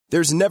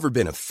There's never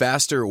been a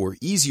faster or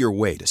easier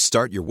way to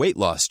start your weight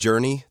loss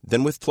journey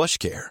than with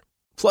PlushCare.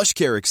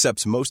 PlushCare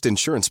accepts most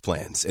insurance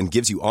plans and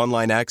gives you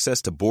online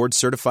access to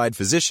board-certified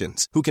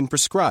physicians who can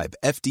prescribe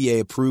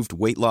FDA-approved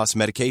weight loss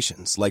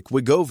medications like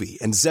Wegovy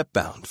and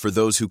Zepbound for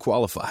those who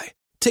qualify.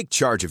 Take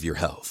charge of your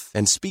health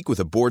and speak with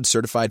a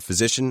board-certified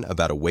physician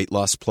about a weight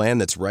loss plan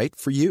that's right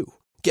for you.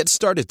 Get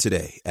started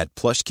today at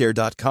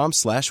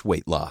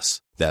plushcare.com/weight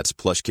loss. That's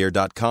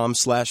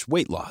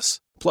plushcare.com/weight loss.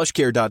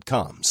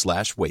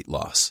 plushcare.com/weight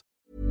loss.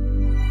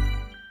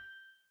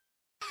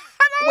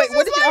 Wait,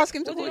 what did you ask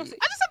him to call you? I just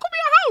said, call me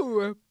a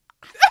hoe.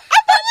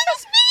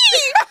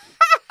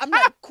 I'm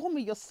like, call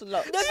me your slut.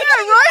 No,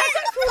 right?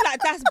 I feel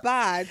like that's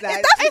bad.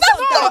 Like,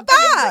 That's not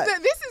bad.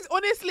 This is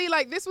honestly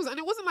like this was, and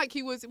it wasn't like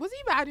he was he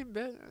bad in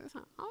bed? It's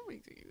like, I don't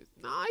think he was.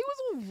 Nah, he was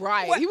all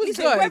right. He was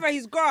good. Whether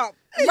he's grown up.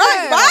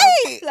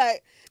 Right.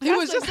 Like, He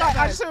was just like,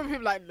 I just remember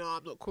him like, no,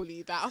 I'm not calling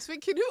you that. I was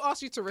thinking, who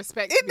asked you to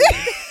respect me?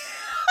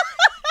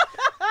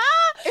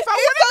 If I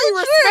want to be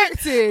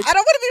respected, I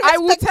don't want to be respected. I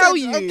will tell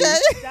you.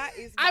 Okay? that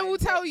is I will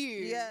tell you.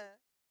 Yeah.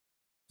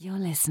 You're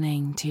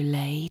listening to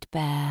Laid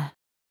Bare.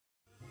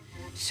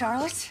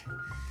 Charlotte,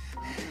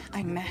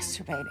 I'm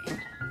masturbating.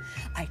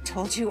 I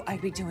told you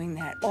I'd be doing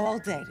that all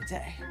day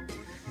today.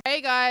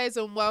 Hey guys,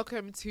 and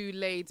welcome to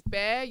Laid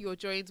Bare. You're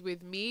joined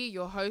with me,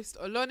 your host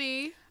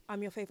Oloni.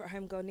 I'm your favourite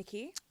homegirl,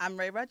 Nikki. I'm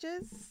Ray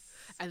Rogers.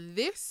 And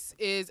this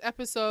is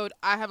episode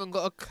I haven't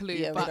got a clue.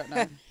 Yeah, we but don't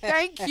know.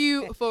 Thank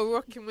you for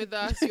rocking with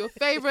us. Your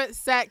favourite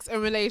sex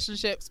and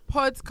relationships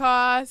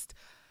podcast.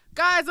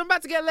 Guys, I'm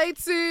about to get laid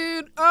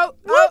soon. I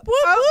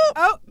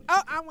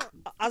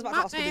was about to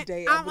ask for the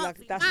date. I'll be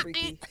like, that's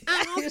freaky.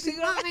 I'm too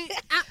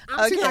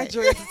Okay.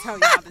 Nigerian to tell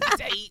you how the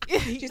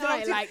date. She's Know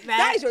not it like that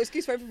that. is your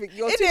excuse for everything.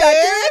 You're It too is.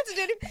 Nigerian to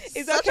do it.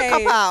 It's Such okay. a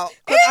cop out.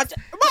 But it's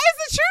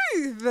the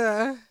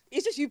truth.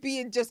 It's just you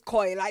being just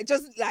coy, like yeah.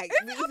 I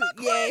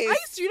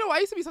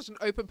used to be such an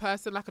open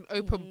person, like an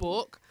open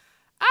book.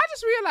 I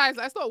just realised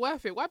that it's not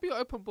worth it. Why be an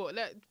open book?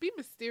 Be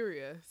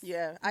mysterious.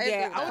 Yeah, I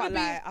Yeah, agree. I can't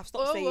lie. I've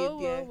stopped saying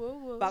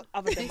whoa. but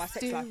other than my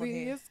sex life on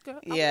here, Mysterious girl.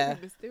 Yeah. I wanna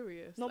be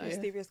mysterious. not Like,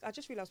 mysterious. I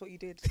just realised what you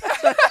did.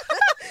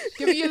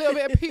 Give you a little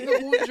bit of Peter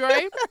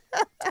Audrey.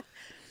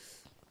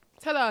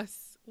 Tell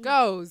us,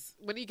 girls,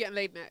 when are you getting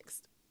laid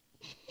next?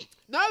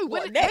 No,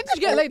 when did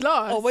you get laid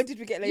last? Oh, when did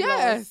we get laid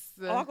Yes.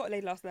 last? Oh, I got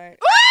laid last night.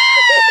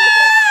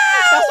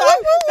 That's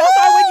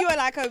why when you were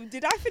like,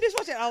 did I finish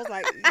watching? I was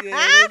like,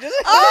 yeah.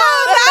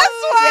 Oh,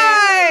 that's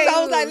why. Yeah. So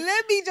I was like,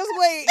 let me just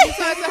wait. You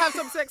decided to have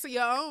some sex of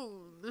your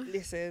own.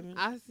 Listen,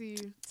 I see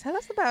you. Tell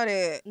us about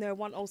it. no,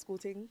 one old school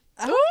thing.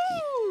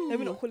 Ooh. Let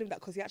me not call him that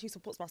because he actually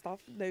supports my stuff.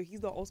 No,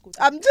 he's not old school.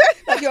 I'm doing.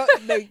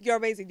 Like, you're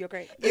amazing. You're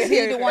great. Is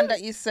he the one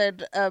that you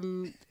said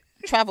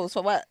travels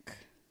for work?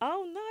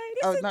 Oh no!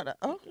 Oh, Listen, not that.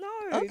 Oh,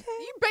 no. okay.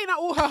 You bang out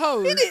all her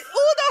hoes. Did it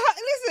all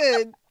the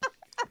listen.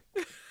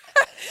 Because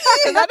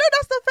I know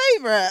that's the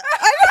favourite.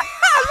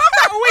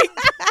 That wink.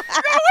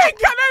 That wink.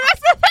 I know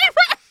that's the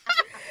favourite.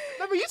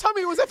 No, but you told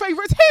me it was a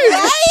favourite too.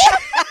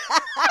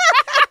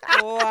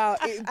 Wow,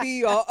 it be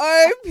your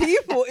own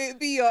people. It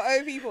be your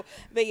own people.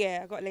 But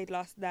yeah, I got laid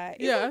last night.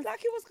 It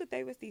was good.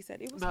 Day was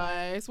decent. It was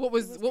fine. Nice. What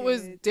was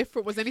good.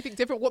 different? Was anything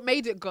different? What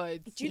made it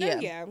good? Do you know? Yeah.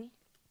 Yeah.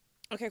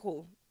 Okay,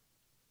 cool.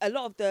 A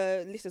lot of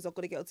the listeners are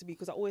gonna get onto me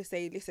because I always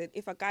say, listen,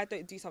 if a guy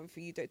don't do something for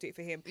you, don't do it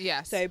for him.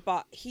 Yes. So,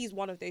 but he's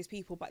one of those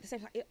people. But at the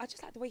same time, I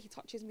just like the way he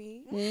touches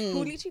me. He'll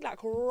literally like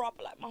rub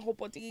like my whole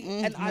body,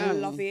 and I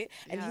love it.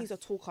 And he's a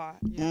talker,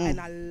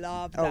 and I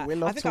love that. we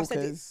love I think I've said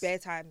it talkers. bare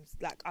times.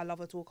 Like I love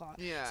a talker.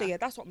 Yeah. So yeah,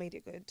 that's what made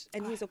it good.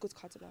 And he's a good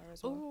cuddler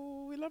as well.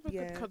 Oh, we love a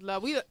Yeah. good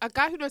cuddler. A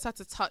guy who knows how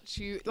to touch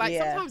you. Like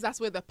Yeah. sometimes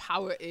that's where the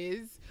power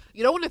is.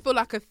 You don't want to feel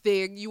like a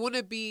thing. You want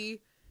to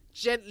be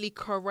gently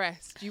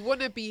caressed. You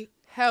want to be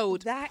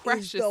held That is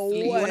preciously. the word.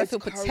 You want to feel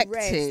Caressed.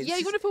 protected. Yeah,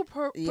 you want to feel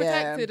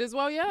protected as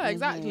well. Yeah,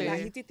 exactly.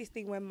 Like he did this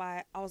thing when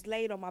I was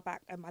laying on my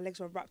back and my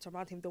legs were wrapped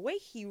around him. The way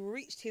he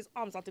reached his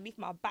arms underneath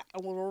my back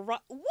and was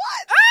what?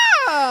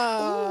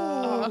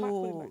 Ah!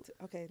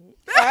 Okay.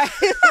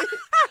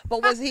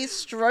 But was he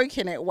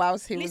stroking it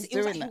whilst he was Listen, it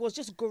was doing like that? he was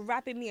just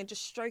grabbing me and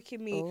just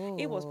stroking me.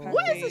 It was perfect.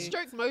 What is the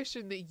stroke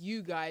motion that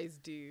you guys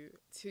do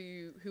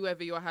to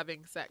whoever you're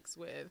having sex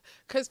with?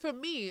 Because for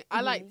me,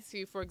 I like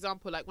to, for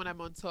example, like when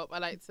I'm on top, I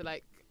like to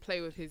like play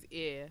with his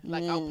ear.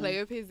 Like I'll play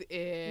with his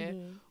ear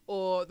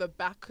or the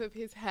back of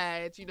his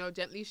head, you know,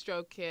 gently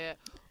stroke it.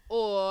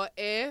 Or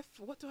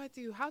what do?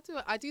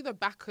 I do the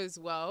back as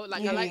well.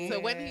 Like I like to,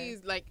 when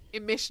he's like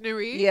in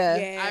missionary,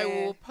 Yeah. I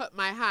will put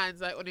my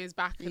hands like on his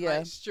back and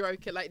like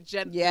stroke it like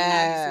gently.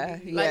 Yeah,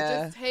 Like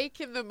yeah. just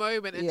taking the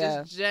moment and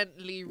Yeah. just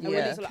gently And when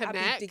it's like, I've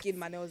been reconnect. digging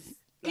my nails.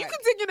 You like, can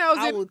dig your nails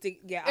I in. will dig.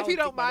 Yeah, if you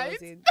don't mind.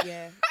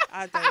 Yeah,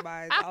 I don't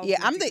mind. Yeah,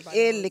 I'm the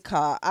ear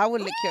licker. I will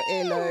lick your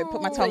earlobe,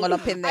 put my tongue all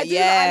up in there.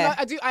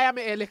 I am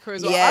an ear licker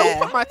as well. Yeah. I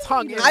will put my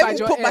tongue inside I will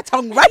your put ear. my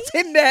tongue right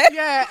in there.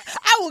 Yeah.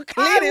 I will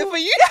clean it for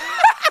you.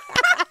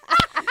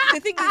 The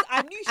thing is,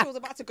 I knew she was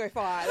about to go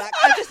far. Like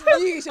I just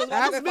knew she was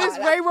about That's to go far.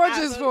 Miss Ray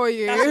Rogers for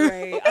you. That's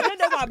Ray. I don't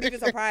know why I'm even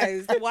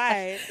surprised.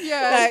 Why?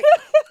 Yeah. Like,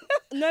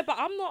 No, but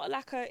I'm not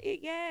like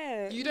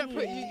yeah. You don't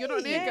put you're not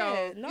an ear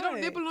girl. No. You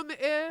don't nibble on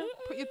the ear.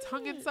 Put your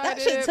tongue inside That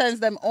it. shit turns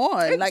them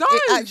on. It Like does.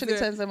 it actually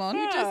turns them on.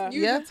 You just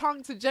use your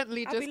tongue to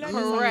gently I'll just be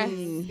learning caress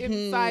something.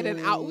 inside and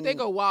out. Ooh, they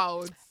go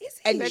wild.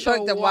 And They choke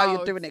go them while you're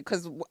wild. doing it,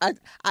 because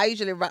I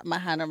usually wrap my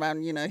hand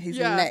around, you know, his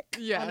neck.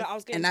 Yeah. Oh, no, I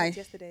was getting And this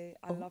yesterday.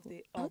 I loved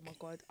it. Oh my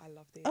god, I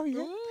loved it. Oh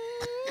yeah.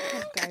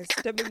 Oh, guys,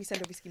 don't make me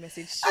send a risky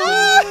message.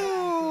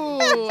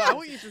 Oh, I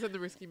want you to send the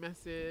risky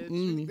message.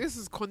 This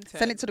is content.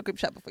 Send it to the group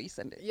chat before you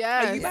send it.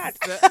 Yeah. Are you mad?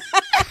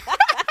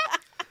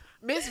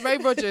 Miss Ray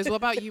Rogers, what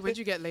about you? When'd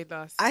you get laid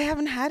last? I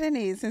haven't had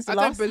any since the I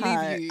don't last believe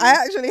time. you. I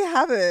actually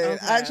haven't.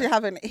 Okay. I actually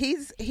haven't.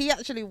 He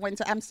actually went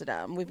to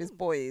Amsterdam with his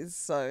boys,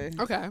 so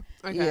Okay.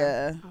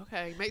 yeah.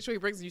 Okay. Make sure he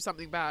brings you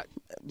something back.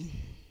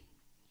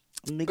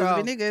 Niggas Girl.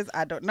 with niggas.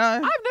 I don't know.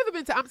 I've never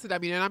been to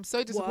Amsterdam, you know, and I'm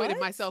so disappointed in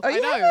What? myself. Oh, I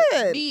you know.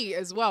 haven't? Me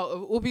as well,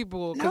 of all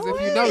people. Because No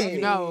if you know, way.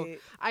 you know.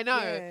 I know.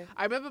 Yeah.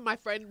 I remember my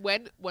friend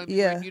went when we were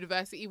Yeah. in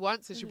university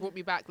once, and she brought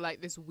me back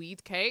like this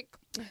weed cake.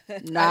 Nice.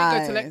 I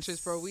didn't go to lectures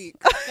for a week.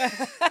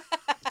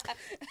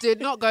 Did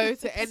not go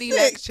to any Sick.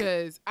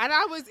 lectures. And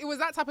it was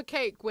that type of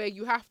cake where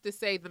you have to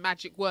say the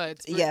magic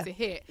words for Yeah. it to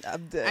hit.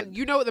 I'm dead. And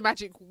you know what the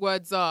magic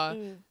words are.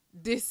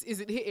 This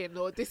isn't hitting,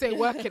 or this ain't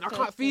working. I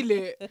can't feel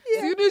it. As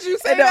soon as you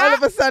say And then all that,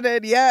 of a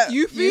sudden, yeah,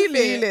 you feel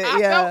it. I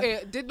yeah. felt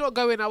it. Did not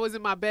go in. I was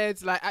in my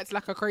bed, like acting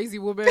like a crazy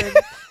woman.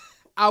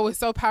 I was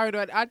so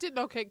paranoid. I didn't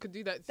know cake could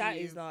do that to That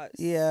you. is nuts.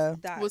 Yeah.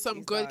 That With some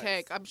is good nuts.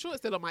 cake. I'm sure it's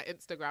still on my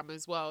Instagram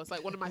as well. It's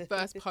like one of my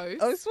first posts.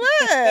 Oh,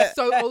 swear.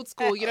 So old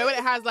school. You know when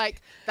it has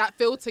like that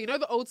filter? You know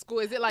the old school?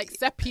 Is it like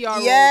sepia or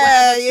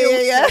Yeah, whatever yeah,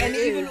 filter yeah. it And it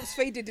is? even looks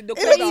faded in the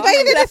It looks corner.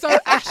 faded. It's so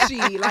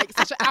ashy, like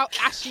such an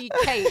ashy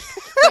cake.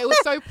 But it was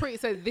so pretty.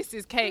 It said, "This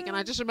is cake," and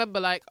I just remember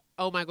like,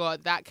 oh my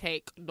god, that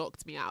cake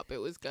knocked me out. But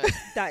it was good.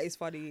 That is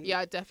funny. Yeah,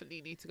 I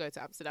definitely need to go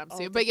to Amsterdam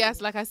soon. Oh, But yes,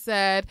 like I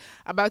said,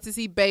 I'm about to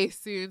see Bass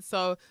soon,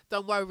 so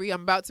don't worry.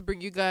 I'm about to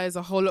bring you guys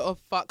a whole lot of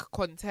fuck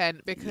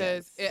content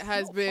because it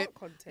has Not been fuck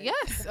content.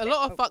 yes, a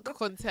lot of fuck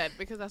content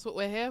because that's what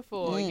we're here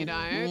for. You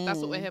know, that's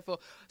what we're here for.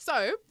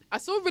 So I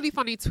saw a really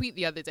funny tweet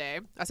the other day.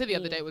 I said the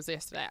other day, it was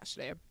yesterday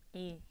actually,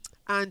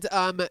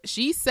 and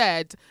she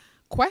said,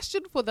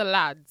 "Question for the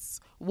lads: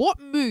 what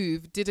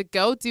move did a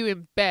girl do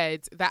in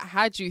bed that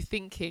had you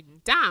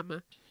thinking,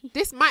 damn,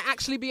 this might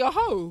actually be a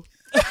hoe?"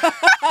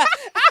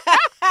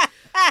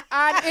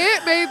 And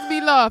it made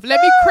me laugh.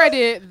 Let me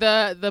credit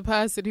the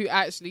person who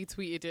actually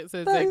tweeted it.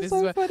 So, That is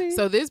so funny.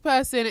 so this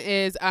person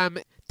is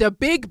the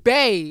Big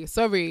Bay.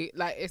 Sorry,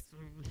 like it's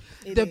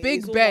the is. Big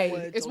It's all Bay. one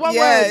word, It's though. one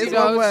Yeah, word. it's You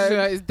know, one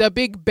word. It's the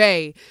Big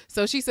Bay.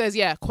 So she says,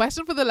 yeah.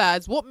 Question for the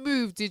lads: what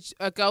move did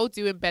a girl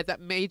do in bed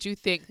that made you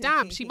think,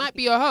 damn, she might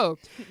be a hoe?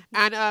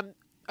 And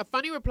a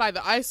funny reply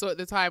that I saw at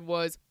the time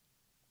was,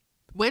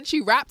 when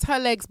she wrapped her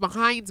legs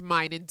behind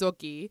mine in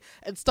doggy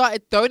and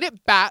started throwing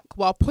it back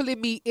while pulling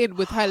me in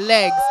with her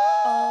legs,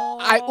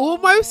 I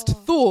almost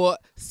thought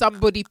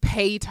somebody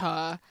paid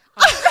her.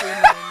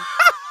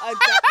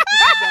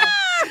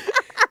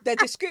 The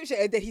description,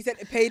 and then he said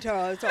it paid her.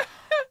 I was like,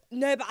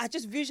 no, but I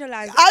just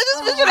visualized. I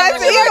just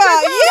visualized it.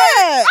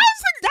 Yeah.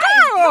 That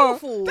is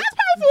powerful. That's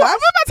powerful. I'm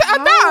about to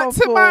add that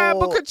to my powerful.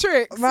 book of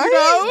tricks. Right? You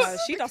know? No,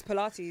 she does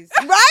Pilates.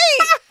 Right.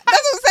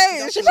 That's what I'm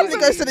saying. She probably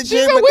goes to the She's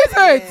gym. a with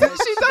wizard. Yeah.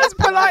 She does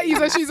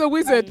Pilates and she's a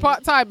wizard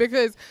part time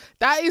because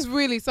that is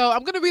really. So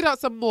I'm gonna read out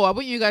some more. I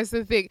want you guys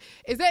to think: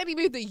 is there any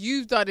move that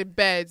you've done in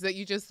bed that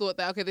you just thought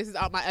that okay, this is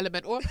out my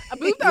element, or a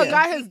move that a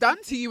guy has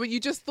done to you and you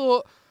just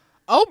thought,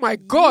 oh my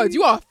god,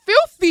 you are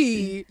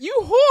filthy, you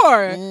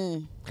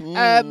whore.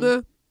 I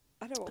know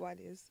what mine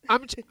is.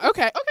 Okay, go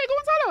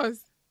on, tell us.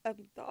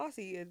 The arse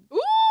eating. Ooh,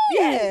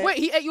 Yeah. Wait,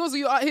 he ate yours or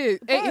you ate his?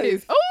 Ate Both.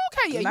 his. Oh,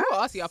 okay, yeah, you were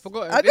arsey. I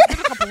forgot. I It's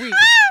been a couple weeks.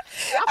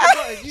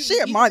 I forgot. She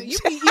a munch. You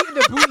be eating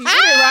the booty, in it,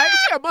 right?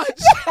 She a munch.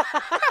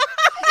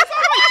 It's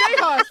like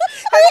J-Hus.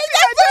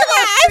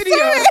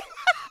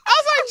 I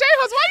was like,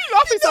 J-Hus, why are you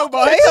laughing so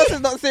much? J-Hus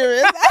is not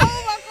serious.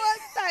 Oh my god,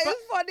 that is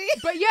funny.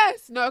 But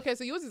yes, no, okay,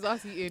 so yours is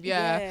ass eating,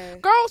 yeah. Yeah.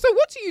 Girl, so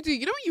what do?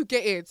 You know when you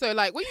get in? So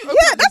like when you open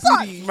Yeah, up the that's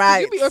what- booty,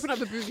 right. you be opening up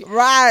the booty.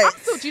 Right.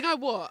 So do you know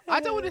what? I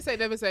don't want to say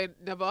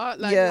never.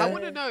 Like Yeah. I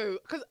want to know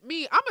because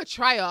me, I'm a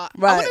trier. I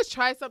Right. want to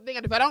try something,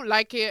 and if I don't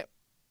like it,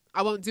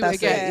 I won't do That's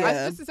it again. it, yeah.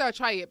 I just to say I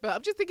try it, but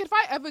I'm just thinking if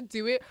I ever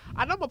do it,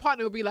 I know my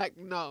partner will be like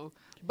no,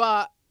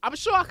 but I'm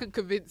sure I can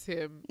convince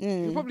him.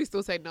 He'll probably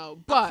still say no,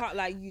 I but. can't,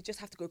 like, you just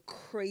have to go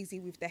crazy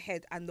with the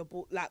head and the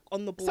ball, like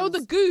on the balls. So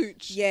the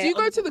gooch, Yeah, do you on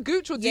go the to the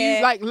gooch or do Yeah.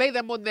 you like lay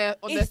them on their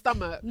If-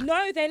 stomach?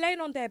 No, they're laying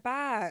on their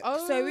back.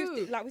 Oh. So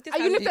with with this,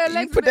 And you hand- lift their You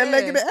legs. put in their the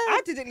leg air. in the air.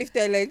 I didn't lift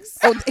their legs.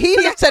 Oh, he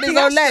lifted his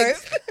own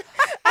legs.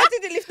 I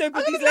didn't lift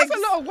nobody's That's legs. a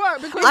lot of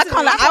work because I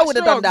can't. Like, I would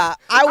have done that.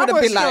 I would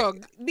have been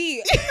like,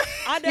 Me,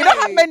 I don't you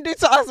know how men do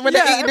to us when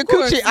Yeah, they're eating the of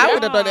course, coochie. I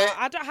would have done it.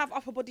 I don't have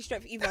upper body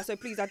strength either, so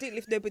please, I didn't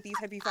lift nobody's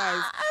heavy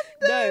thighs.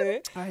 No.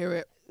 I hear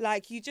it.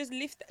 Like, you just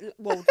lift,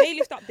 well, they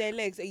lift up their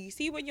legs, and you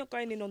see when you're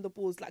going in on the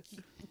balls, like,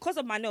 because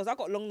of my nails, I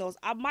got long nails,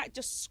 I might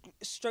just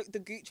stroke the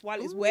gooch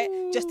while it's wet,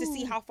 just to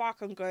see how far I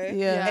can go.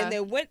 Yeah. And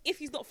then if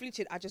he's not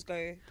flinching, I just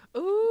go.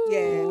 Ooh.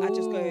 Yeah, I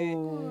just go.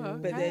 Okay.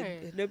 But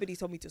then nobody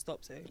told me to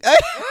stop, so.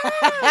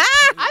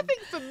 I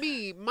think for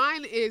me,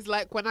 mine is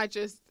like when I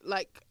just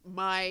like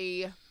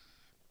my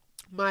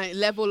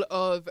level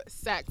of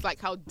sex,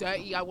 like how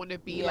dirty I want to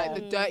be, like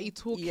the dirty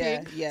talking.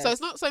 Yeah. So it's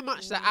not so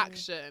much the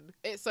action.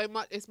 It's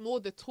more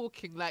the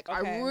talking. Like,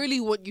 I really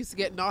want you to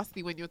get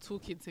nasty when you're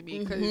talking to me,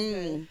 because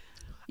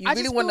You I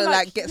really just want to feel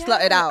like get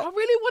slutted out. I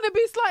really want to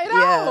be slutted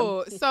Yeah.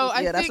 out. So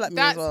I Yeah, that's think like me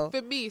that's as well.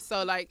 for me.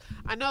 So like,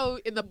 I know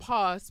in the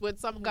past when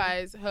some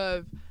guys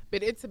have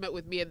been intimate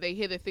with me and they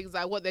hear the things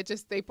I want, I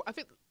think some of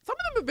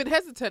them have been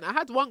hesitant. I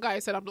had one guy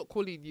who said, "I'm not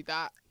calling you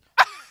that."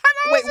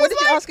 Wait, what did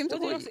you ask him to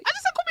call you? I just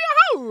said, "Call me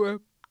a hoe."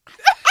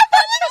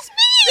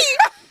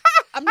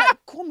 I'm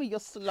like, call me your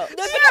slut. No,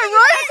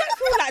 I don't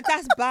feel like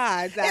that's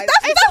bad. Like,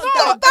 That's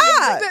not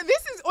bad.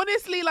 This is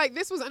honestly like,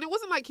 this was, and it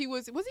wasn't like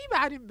was he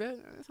bad in bed?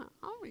 I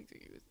don't think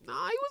he was.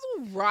 Nah, he was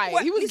all right.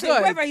 Well, he was listen,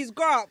 good. whether he's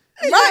grown up.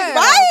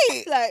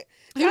 Right. Like,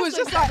 He was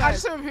just like, I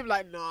just said to him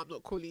like, "No, I'm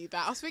not calling you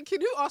that." I was thinking,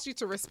 who asked you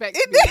to respect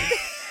me?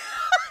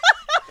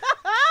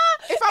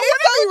 If I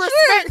want to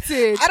be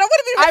respected, I don't want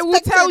to be I will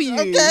respected, tell you.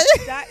 Okay?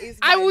 that is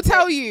I my will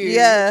tell next you.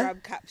 Yeah.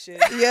 Instagram caption.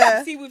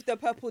 Yeah. See, with the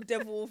purple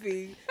devil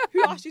thing.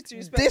 Who asked you to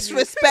respect me?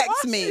 Disrespect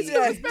Who me. asked you to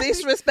respect me?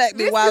 Disrespect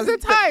me. This while is the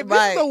time. This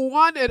right. is the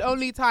one and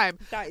only time.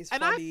 That is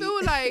And funny. I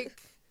feel like,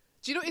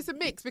 do you know, it's a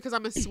mix because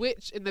I'm a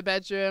switch in the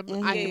bedroom.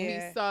 I can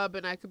Yeah. be sub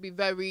and I can be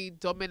very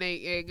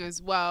dominating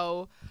as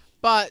well.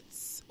 But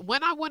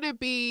when I want to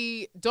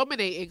be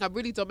dominating, I'm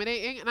really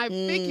dominating. And I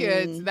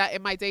figured that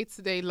in my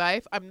day-to-day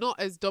life, I'm not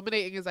as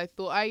dominating as I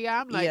thought I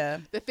am. Like,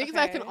 the things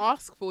I can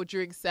ask for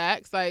during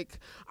sex, like,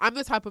 I'm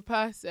the type of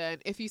person,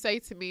 if you say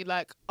to me,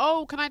 like,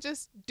 "Oh, can I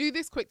just do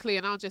this quickly?"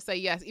 And I'll just say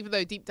yes, even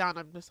though deep down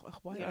I'm just like,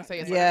 why did I say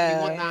yes? I don't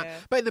really want that. Yeah.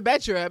 But in the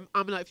bedroom,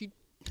 I'm like, if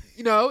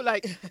you know,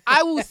 like,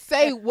 I will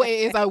say what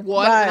it is I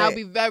want, and I'll Right.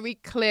 be very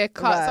clear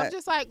cut. So I'm Right.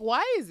 just like,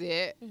 why is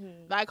it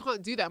that I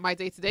can't do that in my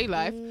day-to-day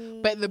life?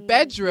 But in the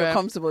bedroom, You're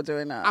comfortable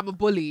doing that. I'm a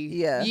bully.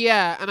 Yeah.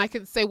 Yeah. And I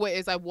can say what it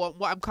is I want,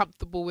 what I'm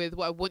comfortable with,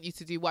 what I want you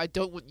to do, what I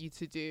don't want you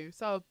to do.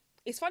 So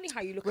It's funny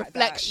how you look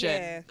reflection. at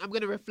that. Yeah. I'm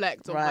going to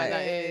reflect on Right. what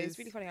that Yeah, is. it's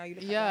really funny how you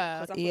look Yeah.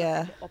 at that. Because I feel like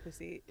I'm the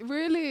opposite.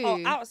 Really?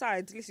 Oh,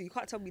 outside, listen, you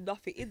can't tell me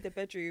nothing. In the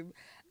bedroom,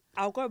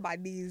 I'll go on my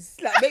knees.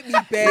 Like, make me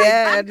beg.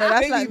 Yeah, no,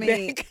 that's Make like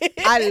me. beg.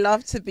 I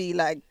love to be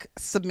like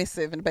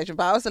submissive in the bedroom,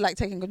 but I also like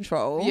taking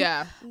control.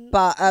 Yeah.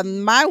 But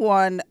my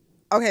one,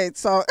 okay,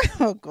 so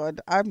oh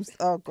god,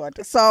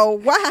 So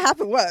what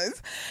happened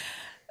was,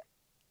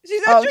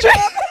 She's oh, a drinker.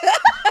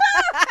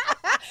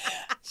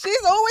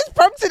 she's always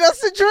prompting us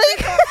to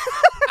drink.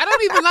 I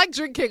don't even like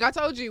drinking. I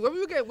told you when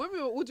we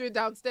were ordering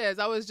downstairs,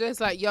 I was just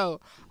like, "Yo,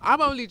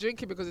 I'm only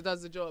drinking because it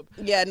does the job."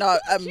 Yeah, no,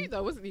 Cute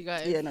though, wasn't he,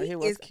 guys? yeah, no, he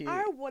was Is- cute.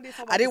 I wanted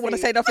someone I didn't want to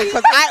say say nothing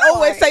because I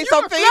always say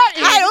something.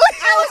 flirting. I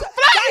was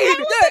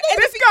Flirting.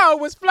 This girl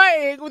was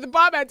flirting with the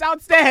barman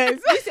downstairs.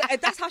 Listen,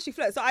 and that's how she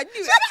flirts. So I knew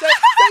it. So you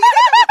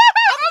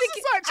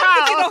know,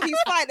 I'm thinking, oh, he's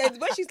fine.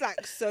 And when she's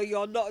like, "So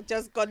you're not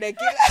just gonna get,"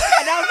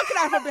 and I was looking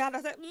at her from behind. I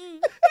was like, you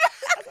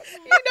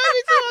know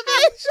me too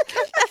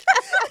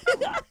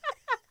much.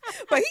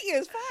 but he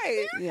is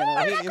fine. Yeah,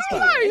 no, he is He's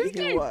fine. He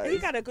cute. was. He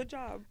got a good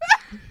job.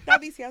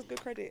 That means he has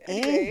good credit.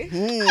 Anyway,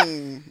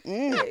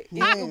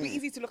 it will be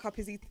easy to look up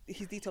his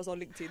details on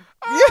LinkedIn.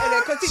 And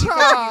then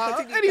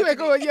continue. Anyway,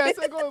 go on. Yeah,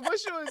 so go on.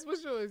 What's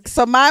yours?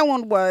 So my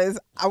one was,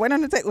 I went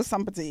on a date with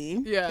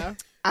somebody Yeah.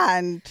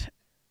 and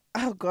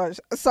oh gosh,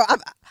 so I feel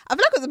like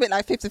it was a bit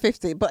like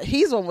 50-50, but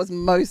his one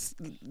was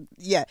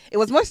it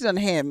was mostly on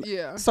him.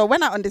 Yeah. So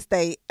when I on this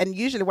date, and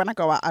usually when I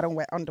go out I don't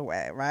wear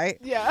underwear, right?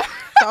 Yeah.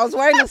 So I was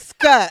wearing a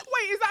skirt.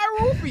 Wait, is that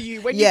a rule for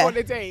you when you Yeah. go on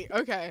a date?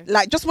 Okay.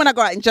 Like just when I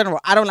go out in general,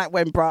 I don't like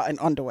wearing bra and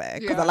underwear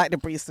because Yeah. I like the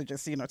breeze to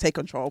just, take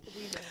control.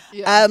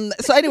 Yeah.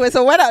 So anyway,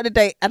 so I went out on a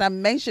date and I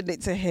mentioned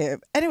it to him.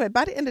 Anyway,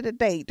 by the end of the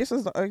day, this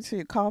was the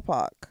O2 car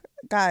park.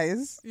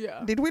 Guys,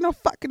 Yeah. did we not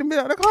fuck in the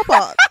middle of the car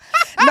park?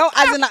 No,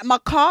 as in like my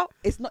car,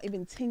 it's not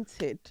even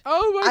tinted.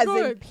 Oh my As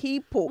god. in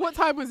people. What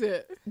time was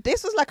it?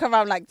 This was like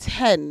around like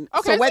 10.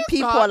 Okay, so when so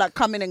people dark. are like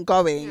coming and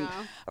going,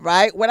 Yeah.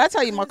 right? When I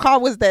tell you my car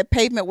was there,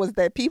 pavement was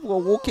there, people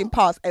were walking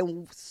past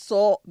and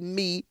saw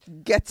me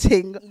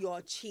getting Your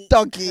cheek.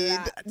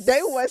 doggied.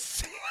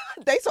 collapsed.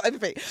 They saw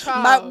everything.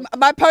 Child.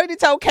 My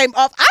ponytail came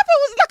off. I thought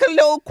it was like a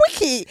little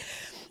quickie,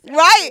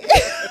 right?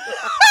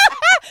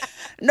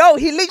 No,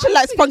 he literally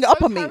like sprung it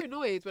up on me. I was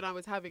paranoid when I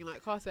was having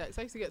like car sex.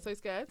 I used to get so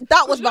scared.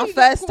 That was Because my you get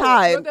first caught,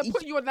 time. They're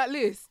putting you on that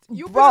list.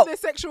 You're Bro. on the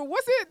sexual.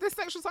 What's it? The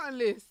sexual something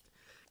list.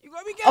 You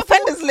gotta be careful.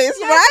 Offenders list,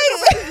 Yeah, right?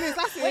 offenders list,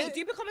 that's Wait, it. do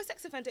you become a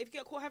sex offender if you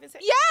get caught having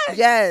sex?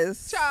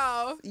 Yes.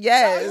 Ciao. I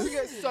Yes. used to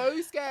get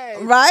so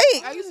scared.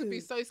 Right? I used to be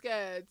so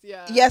scared.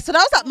 Yeah. Yeah, so that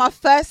was like my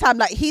first time.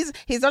 Like he's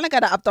the only guy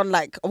that I've done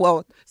like,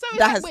 well, So it's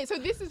that like, has, wait, so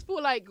this is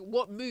for like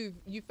what move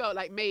you felt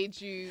like made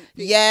you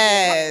think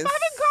Yes. for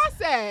having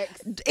car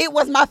sex. it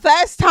was my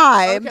first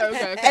time.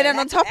 Okay. And then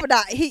on top of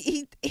that,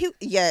 he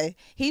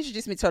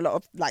introduced me to a lot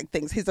of like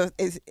things. He's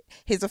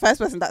the first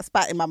person that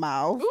spat in my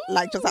mouth,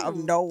 like just out of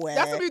Ooh. nowhere.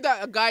 That's something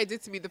that a guy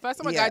did to me. The first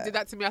time a guy did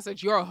that to me, I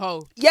said, "You're a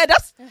hoe." Yeah,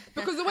 that's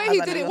Because the way I he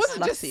was did like, it "You're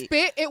wasn't just slutty."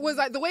 spit. It was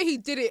like the way he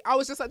did it. I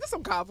was just like, "This is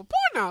some kind of a porn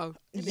now."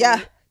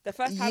 yeah. The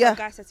first time Yeah. a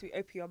guy said to me,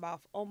 "Open your mouth,"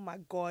 oh my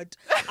God,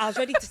 I was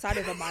ready to sign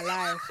over my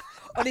life.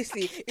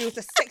 Honestly, it was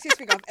the sexiest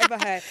thing I've ever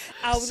heard.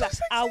 I was like,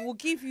 I will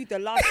give you the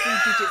last 3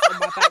 digits on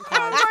my bank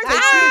card.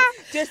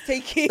 Just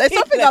take it. There's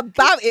something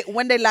about it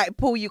when they like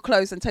pull you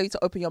close and tell you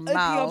to open your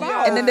mouth,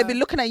 mouth. and then they be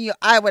looking at your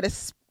eye where they're And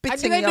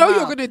spitting they in your know mouth.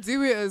 you're gonna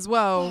do it as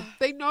well.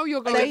 They know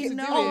you're going to do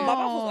know. Oh, my it.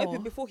 mouth was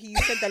open before he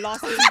said the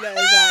last 2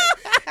 letters.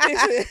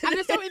 Like, And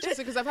it's so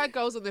interesting because I've had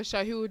girls on the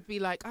show who would be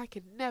like, "I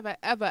could never,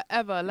 ever,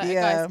 ever let a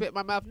Yeah. guy spit in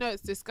my mouth." No,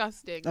 it's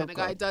disgusting. Oh, And the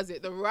guy God. does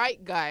it. The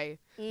right guy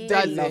They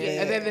does love it.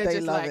 And then they're They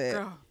just love like, it.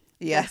 "Girl,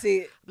 Yeah. that's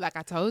it. like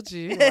I told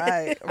you."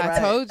 Right, I right.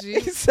 told you.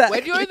 Exactly.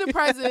 When you're in the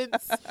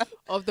presence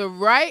of the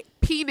right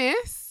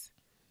penis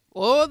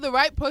or the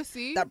right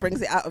pussy, That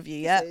brings it out of you,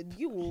 yeah.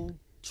 You will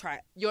try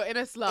you're in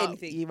a slump.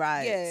 anything. You're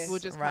right. Yeah. Will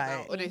just Right. come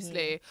out,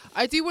 honestly.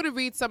 I do want to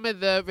read some of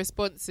the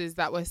responses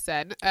that were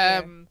sent.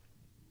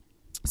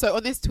 So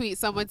on this tweet,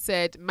 someone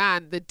said,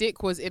 "Man, the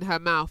dick was in her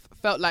mouth,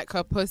 felt like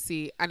her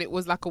pussy, and it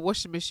was like a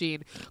washing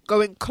machine,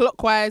 going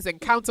clockwise and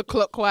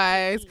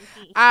counterclockwise,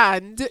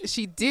 and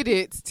she did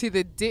it to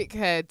the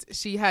dickhead.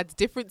 She had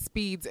different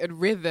speeds and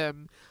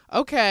rhythm."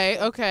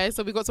 Okay.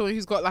 So we got someone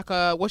who's got like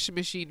a washing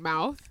machine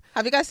mouth.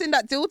 Have you guys seen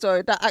that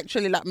dildo that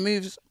actually like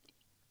moves?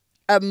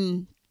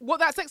 What,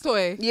 that sex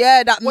toy?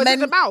 Yeah, that Was men.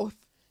 it the mouth?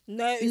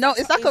 No,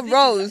 It's like a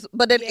rose,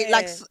 but then it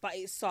like but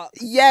it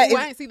sucks. yeah. Oh,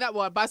 I ain't seen that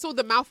one, but I saw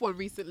the mouth one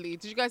recently.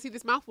 Did you guys see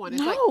this mouth one?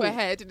 It's like No. for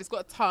head and it's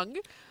got a tongue.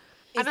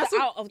 It's I the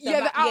saw- out of the yeah,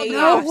 mouth. the out of the Yeah,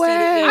 No mouth.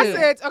 way. I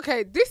said,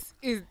 okay, this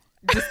is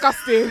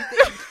disgusting.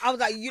 I was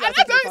like, you And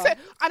don't I think don't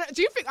say,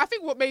 do you think? I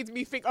think what made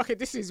me think, okay,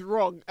 this is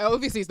wrong.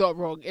 Obviously, it's not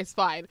wrong. It's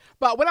fine.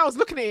 But when I was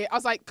looking at it, I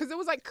was like, because there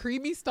was like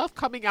creamy stuff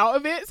coming out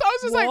of it, so I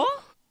was just like, and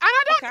What?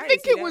 I don't Okay, I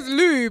think didn't it see was that.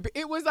 lube.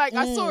 It was like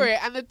I saw it,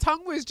 and the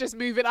tongue was just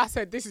moving. I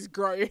said, this is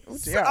gross.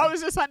 dear. I was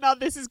just like, no,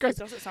 this is gross.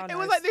 Doesn't sound It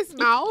was nice. like this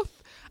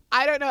mouth.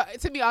 I don't know.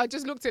 To me, I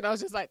just looked at it. I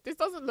was just like, this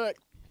doesn't look.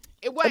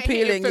 It wasn't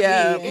hitting Appealing, for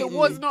yeah. me. It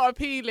was not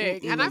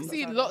appealing. And I've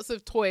seen lots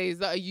of toys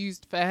that are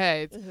used for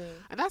head.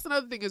 And that's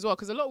another thing as well,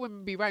 because a lot of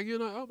women be right, you're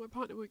like, oh, my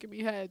partner won't give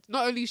me head.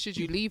 Not only should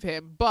you leave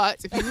him,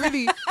 but if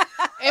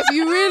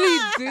you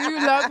really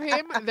do love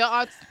him, there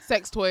are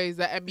sex toys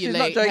that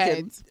emulate joking.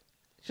 head.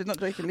 She's not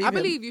joking. Leave I him.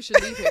 believe you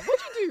should leave him. What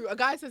do you do? A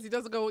guy says he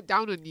doesn't go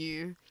down on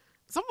you.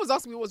 Someone was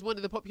asking me what was one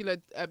of the popular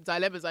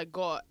dilemmas I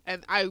got,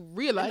 and I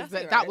realized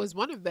that's that right. was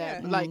one of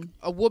them. Yeah. Like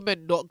a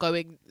woman not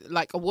going,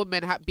 like a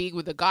woman being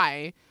with a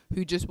guy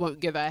who just won't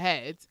give her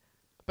head,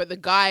 but the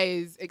guy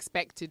is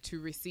expected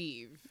to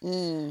receive.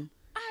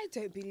 I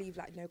don't believe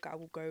like no guy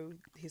will go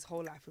his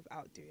whole life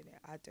without doing it.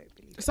 I don't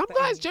believe it. Some But,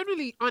 guys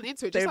generally aren't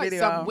into it, They just like really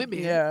some are. women.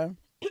 Yeah.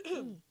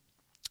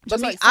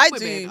 Just me, like some I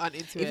women do. aren't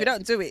into If it. you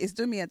don't do it, it's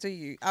do me, I do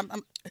you.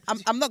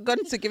 I'm not going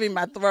to give him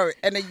my throat,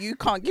 and then you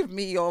can't give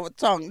me your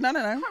tongue. No. I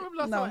can't remember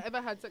last No. time I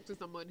ever had sex with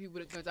someone who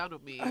wouldn't go down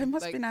on me. Oh, it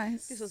must Like, be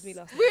nice. this was me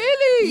last.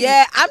 Really?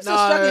 Yeah, I'm still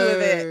struggling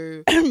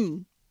with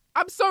No.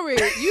 I'm sorry,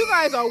 you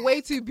guys are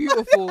way too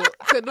beautiful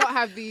to not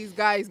have these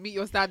guys meet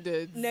your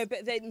standards. No,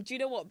 but then do you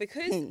know what?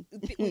 Because with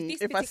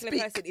this If I particular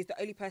speak. person is the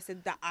only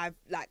person that I've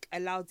like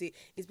allowed it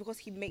is because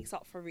he makes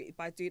up for it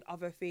by doing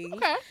other things.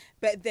 Okay.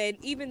 But then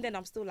even then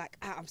I'm still like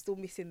I'm still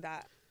missing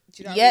that.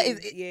 Do you know Yeah, what I mean?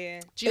 it- yeah.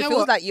 Do you it know feels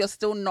what? like you're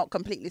still not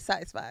completely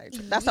satisfied.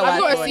 That's how I've I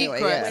got a feel anyway.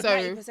 secret. Yeah. So-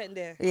 We're 90%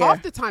 there. Yeah.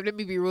 Half the time, let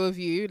me be real with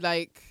you,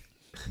 like,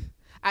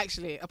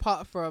 actually,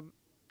 apart from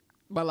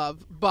my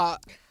love,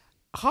 but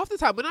half the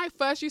time when I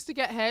first used to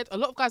get head, a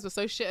lot of guys were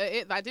so shit at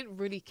it that I didn't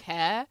really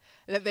care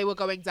that they were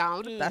going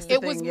down. That's the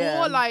It was thing, yeah.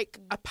 more like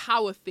a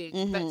power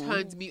thing that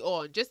turned me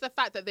on. Just the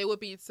fact that they were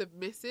being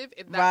submissive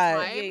in that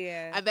Right. time, Yeah,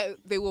 yeah. and that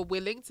they were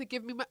willing to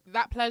give me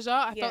that pleasure.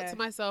 I thought Yeah. to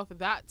myself,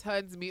 that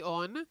turns me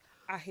on.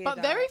 I hear But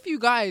that. very few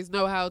guys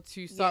know how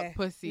to suck Yeah.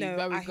 pussy No,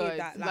 very I hear good.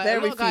 that. Like, Like, a lot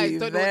Very of guys few,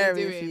 don't know what they're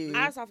very doing. few.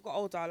 As I've got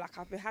older, like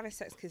I've been having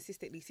sex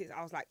consistently since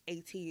I was like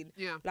 18.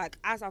 Yeah. Like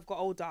as I've got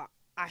older,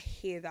 I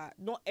hear that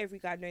not every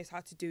guy knows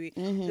how to do it.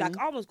 Mm-hmm. Like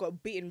I almost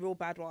got bitten real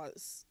bad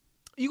once.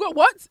 You got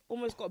what?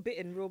 Almost got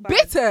bitten real bad.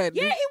 Bitten?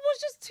 Yeah, it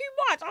was just too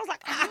much. I was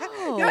like,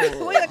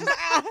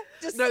 Oh.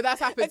 just No, that's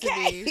happened to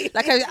me.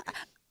 Like,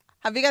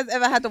 have you guys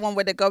ever had the one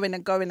where they're going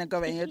and going and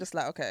going, and you're just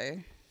like,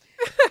 okay.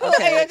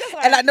 Okay.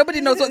 And like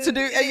nobody knows what to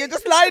do, and you're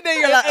just lying there,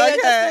 you're like, And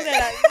you're just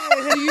okay. still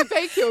there, like, Do you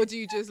fake it or do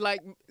you just like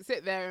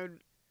sit there and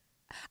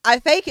I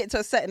fake it to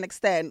a certain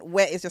extent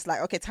where it's just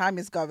like, okay, time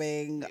is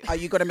going. Are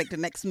you gonna make the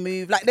next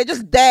move? Like they're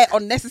just there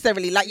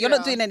unnecessarily. Like you're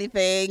not doing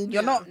anything.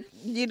 You're not.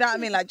 You know what I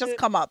mean? Like just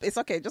come up. It's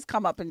okay. Just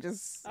come up and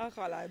just. I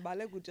can't lie. My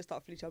leg would just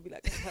start flinching. I'll be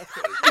like,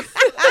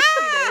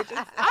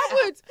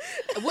 I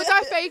would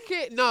I fake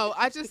it? No,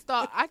 I just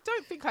start. I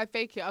don't think I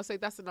fake it. I'll say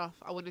that's enough.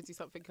 I want to do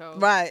something else.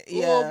 Right.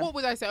 Yeah. Or what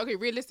would I say? Okay,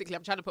 realistically,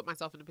 I'm trying to put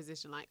myself in a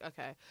position like,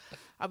 okay,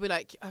 I'll be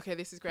like, okay,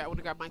 this is great. I want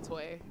to grab my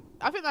toy.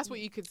 I think that's what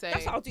you could say.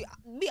 That's what I'll do.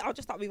 Me, I'll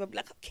just start moving. I'll be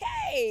like,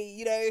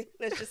 okay,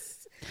 let's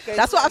just.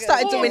 That's what I've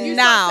started Or doing you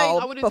now. start saying,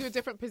 I want to do a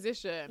different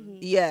position.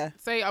 Yeah.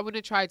 Say I want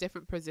to try a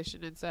different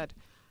position instead.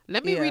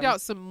 Let me read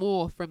out some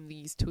more from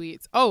these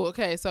tweets. Oh,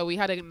 okay. So we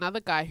had another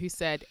guy who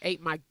said, ate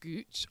my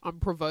gooch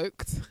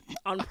unprovoked.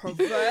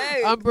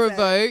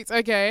 Unprovoked.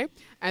 Okay.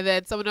 And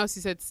then someone else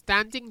who said,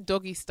 standing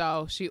doggy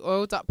style. She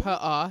oiled up her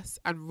ass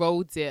and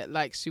rolled it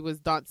like she was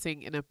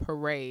dancing in a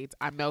parade.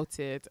 I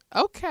melted.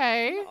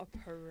 Okay. Not a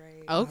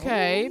parade.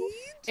 Okay.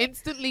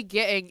 Instantly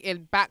getting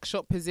in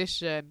backshot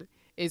position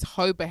is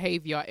hoe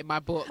behavior in my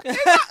book. You're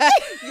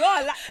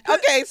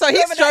Okay, so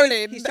he's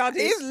trolling. He's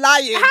childish. He's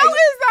lying. How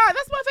is that?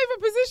 That's my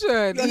favorite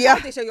position. You're Yeah.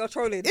 childish and you're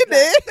trolling. Isn't Like,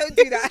 it? don't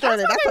do that. Trolling,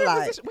 that's a Favorite lie.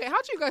 position. Wait,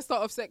 how do you guys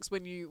start off sex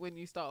when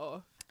you start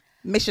off?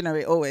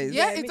 Missionary always.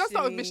 Yeah, Yeah, it does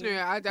start with missionary.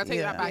 missionary. I'll take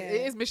Yeah. that back. Yeah.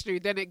 It is missionary.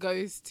 Then it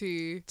goes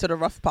to. To the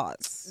rough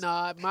parts.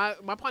 Nah,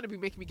 my partner be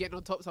making me getting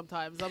on top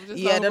sometimes. I'm just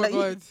Yeah, like, they're oh my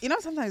like, god. you know,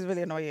 sometimes it's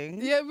really annoying.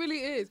 Yeah, it really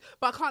is.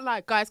 But I can't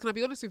lie, guys. Can I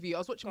be honest with you? I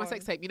was watching my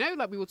sex tape. You know,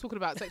 like we were talking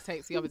about sex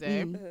tapes the other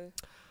day.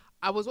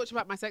 I was watching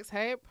about my sex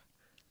tape,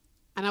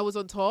 and I was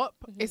on top.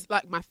 It's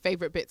like my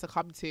favorite bit to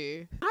come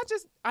to.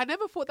 I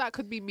never thought that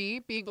could be me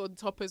being on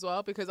top as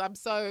well, because I'm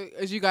so,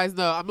 as you guys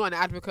know, I'm not an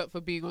advocate for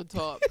being on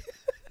top.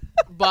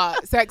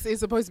 But sex is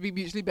supposed to be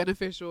mutually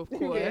beneficial, of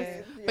course.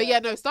 Yeah. But yeah,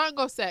 no, starting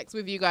off sex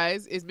with you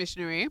guys is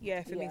missionary.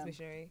 Yeah, for me it's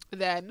missionary.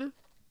 Then,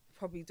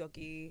 Probably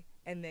doggy.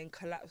 And then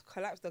collapse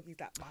doggy's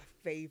like my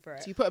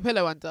favourite. do you put a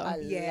pillow under? I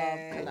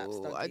Yeah. love collapse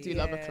Ooh, doggy. I do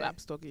love a Yeah.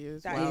 collapse doggy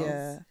as That well. is-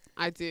 Yeah.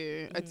 I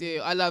do.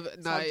 I love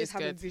it. So No, I'm it's just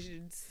having good.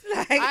 visions.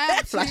 I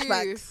am too.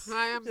 Flashbacks.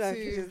 I am Like,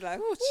 too. it's just like,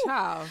 Oh,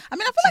 ciao. I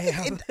mean, I feel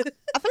like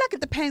I feel like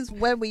it depends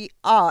where we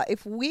are.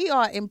 If we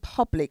are in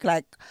public,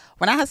 like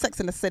when I had sex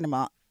in the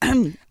cinema,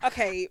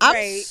 okay, I'm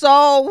Ray.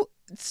 so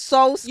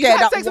scared had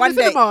that sex in one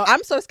the day. cinema?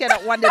 I'm so scared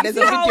that one day there's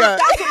a How- video.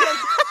 that's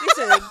what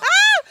listen,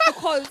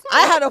 because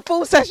I had a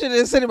full session in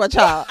the cinema,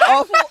 child.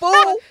 A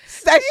full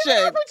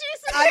session.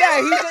 I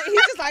know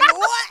he's just like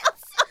what?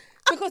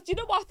 Because do you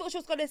know what I thought she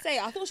was gonna say?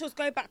 I thought she was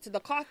going back to the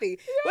car thing.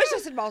 When she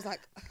was in, I was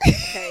like,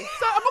 okay.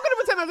 So I'm not gonna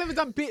pretend I've never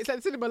done bits at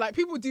the cinema. Like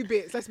people do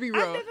bits. Let's be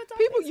real. never done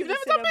People, bits you've in never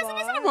the done bits in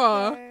the cinema.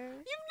 cinema. No.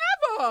 You've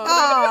never.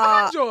 Ah.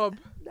 A hand job.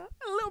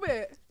 A little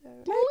bit. A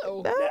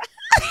little.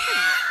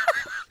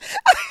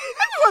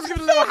 Everyone's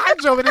giving a little hand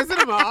job in the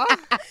cinema.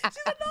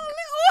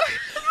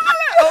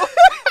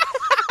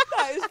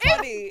 That is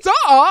funny.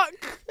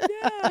 Dark.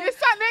 Yeah. You're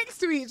sat next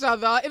to each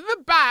other in the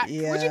back. What do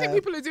you Yeah. think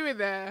people are doing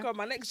there? God,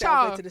 my next day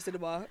I'll Ciao. go to the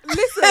cinema.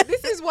 Listen,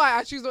 this is why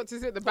I choose not to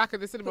sit at the back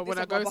of the cinema Put when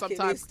I this on go my bucket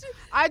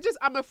sometimes. list.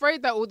 I'm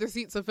afraid that all the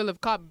seats are full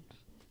of cum.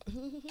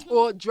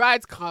 Or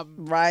dried cum.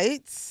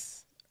 Right.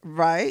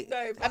 Right.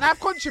 No, And I've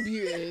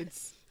contributed.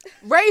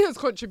 Ray has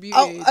contributed.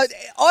 Oh,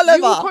 all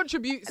You will over.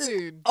 contribute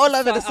soon. All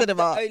over the I'm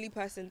cinema. the only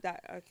person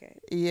that okay.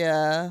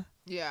 Yeah.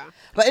 Yeah.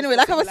 But anyway,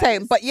 like I was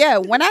saying, Similarities. but yeah,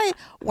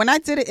 when I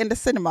did it in the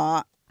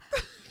cinema,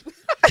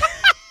 I'm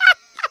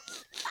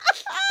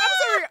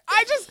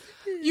sorry.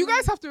 You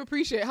guys have to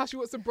appreciate how she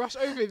wants to brush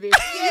over this.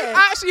 You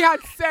actually had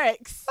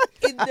sex.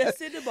 In the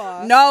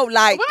cinema. no,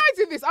 like When I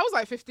did this, I was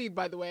like 15,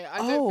 by the way. I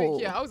don't Oh.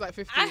 think, I was like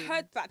 15. I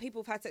heard that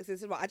people have had sex in the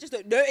cinema. I just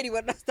don't know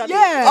anyone that's done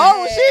Yeah. it.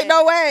 oh shit,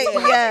 no way.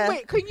 But how Yeah.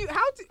 wait, can you,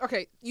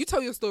 okay, you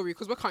tell your story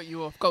because we're cutting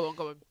you off. Go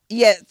on.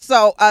 Yeah,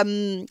 so I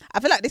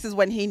feel like this is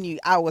when he knew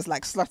I was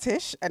like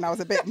sluttish and I was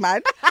a bit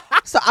mad.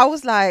 So I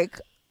was like,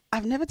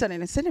 I've never done it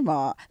in a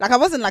cinema. Like I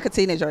wasn't like a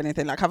teenager or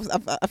anything. Like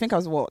I think I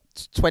was what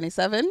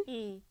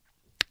 27.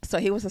 So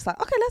he was just like,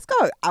 okay, let's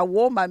go. I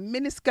wore my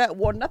miniskirt,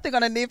 wore nothing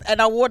underneath,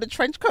 and I wore the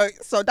trench coat.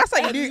 So that's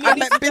how you knew I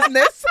meant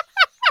business.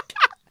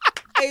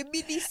 A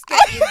mini skirt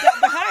with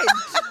that behind.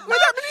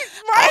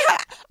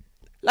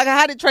 Like I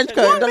had a trench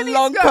coat, the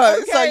long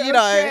coat. So you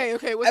know,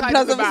 Okay, what and size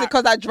plus is the obviously back?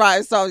 because I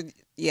drive, so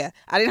yeah,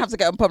 I didn't have to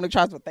get on public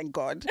transport, thank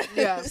God.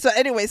 Yeah. So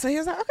anyway, so he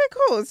was like, okay,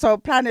 cool. So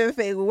planned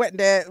everything. We went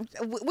there.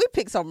 We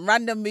picked some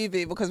random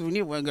movie because we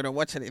knew we weren't gonna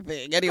watch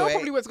anything. Girl Anyway,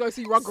 probably went to go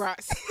see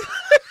Rugrats.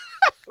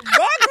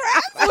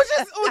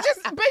 Rugrats. or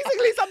just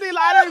basically something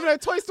like, I don't even know,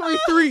 Toy Story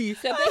 3.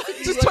 So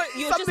basically, Just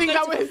you're something just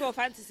that going to was- fulfill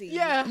fantasy.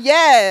 Yeah.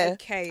 yeah.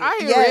 Okay. I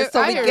hear Yeah, it.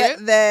 so I we hear get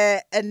it.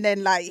 there and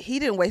then like he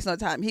didn't waste no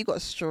time. He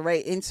got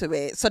straight into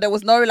it. So there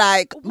was no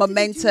like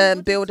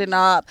momentum building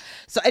up.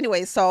 So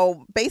anyway,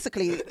 so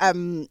basically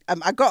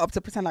I got up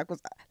to pretend like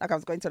I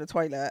was going to the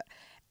toilet.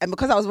 And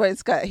because I was wearing a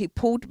skirt, he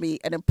pulled me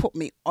and then put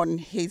me on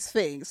his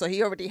thing. So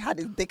he already had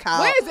his dick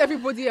out. Where is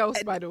everybody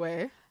else, by the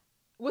way?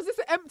 Was this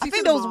an empty I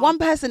think there was cinema? one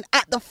person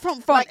at the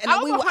front, Like, and then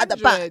out we of were at the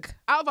 100, back.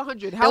 Out of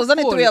 100, how There was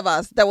only full? 3 of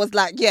us. There was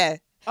like, yeah,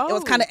 It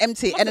was Oh. kind of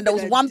empty, and then there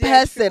was been a one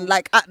dead person film.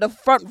 like at the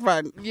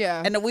front,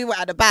 Yeah. and then we were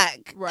at the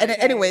back. Right. And then,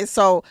 anyway,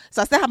 so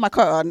I still had my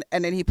coat on,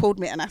 and then he pulled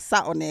me, and I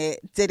sat on it,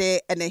 did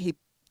it, and then he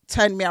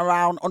turned me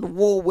around on the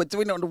wall. We're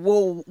doing it on the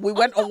wall. We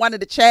went on one of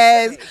the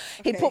chairs.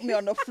 He put me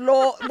on the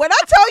floor. When I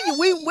tell you,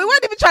 we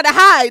weren't even trying to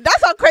hide.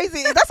 That's how crazy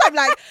it is. That's how I'm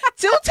like,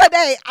 till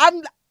today,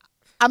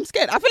 I'm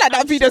scared. I feel like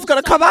that video's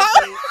gonna come out.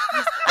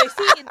 They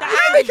see it in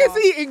that I can cinema.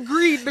 see it in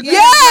green. The green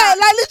Yeah,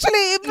 like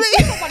literally.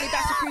 Someone in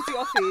that security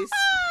office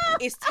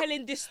is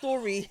telling this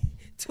story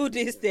to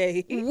this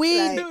day. We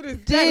Like, did to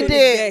it. this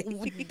day.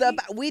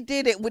 We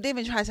did it. We didn't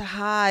even try to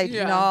hide.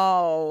 Yeah.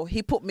 No,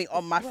 he put me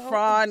on my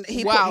front.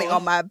 He put me Wow.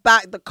 on my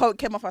back. The coat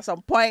came off at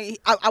some point.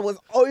 I was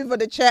over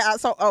the chair.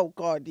 Oh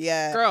God,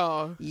 yeah,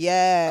 girl.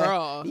 yeah,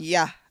 Girl.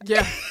 yeah.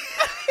 Yeah.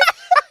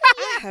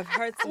 I have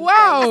heard some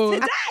Wow.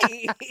 things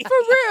today. For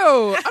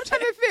real. I'm trying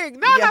to think.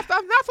 Now Yeah. now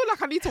I feel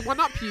like I need to one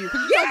up you. 'Cause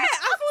you Yeah, said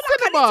I feel like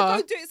cinema. I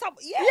need to go do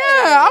it.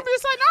 Yeah, I'm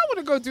just like, now I want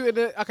to go do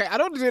it. Okay, I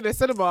don't want to do it in the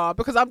cinema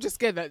because I'm just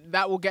scared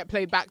that will get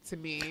played back to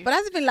me. But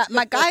that's the thing. Like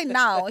my guy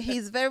now,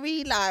 he's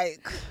very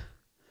like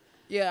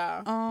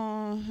yeah.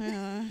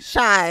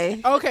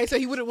 shy. Okay, so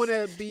he wouldn't want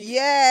to be.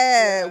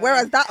 Yeah.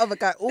 Whereas that other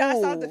guy, ooh,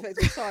 That sound effect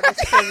was so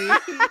unnecessary.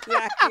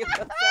 Like,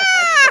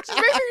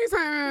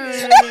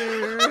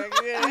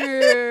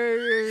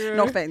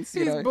 no offense,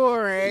 you He's know.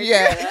 boring.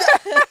 Yeah.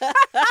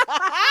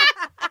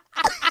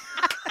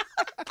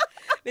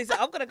 Listen,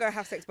 I'm gonna go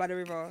have sex by the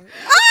river.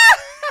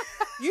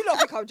 You don't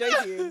think I'm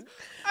joking?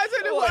 I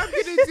don't know what I'm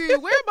gonna do.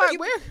 Where am I?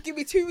 Where? Give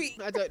me 2 weeks.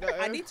 I don't know.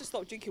 I need to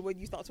stop drinking when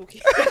you start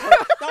talking.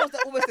 That was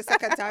almost the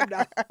second time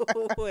now.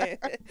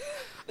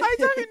 I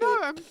don't know.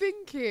 I'm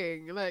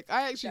thinking. Like,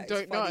 I actually That is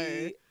don't know.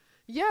 funny.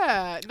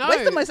 Yeah. No.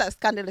 Where's the most like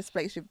scandalous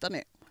place you've done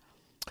it?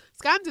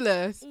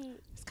 Scandalous.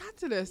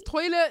 Scandalous.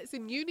 Toilets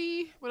in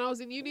uni. When I was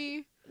in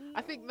uni,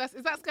 I think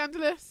is that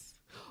scandalous?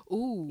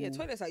 Ooh. Yeah,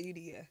 toilets at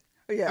uni, yeah.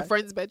 Yeah. A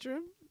friend's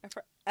bedroom.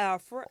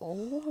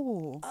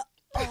 Oh.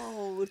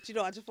 Oh, do you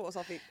know? I just thought of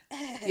something.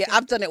 Yeah,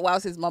 I've done it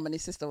whilst his mum and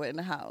his sister were in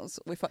the house.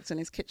 We fucked in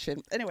his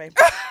kitchen. Anyway,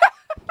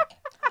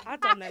 I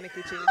done that in the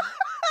kitchen.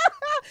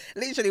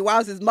 literally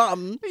whilst his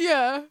mum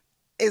Yeah.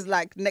 is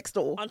like next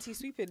door. Auntie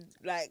sweeping,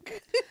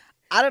 like.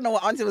 I don't know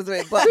what auntie was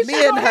doing, but Could me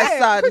she and not her hear?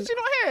 son. Could you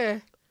not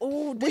hear?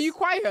 Oh, Were you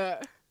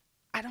quiet?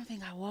 I don't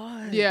think I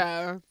was.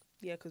 Yeah.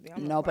 Yeah, because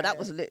No, but that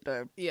was lit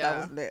though. Yeah.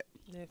 That was lit.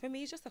 Yeah, for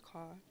me, it's just a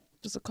car.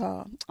 Just a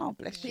car. Oh,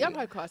 bless you. Yeah, I've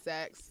had car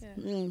sex.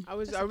 Yeah. I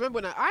remember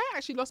when I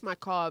actually lost my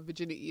car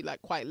virginity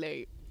like quite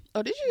late.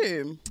 Oh, did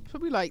you?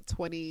 Probably like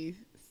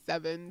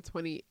 27,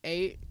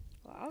 28.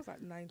 Well, I was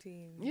like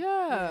 19.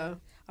 Yeah.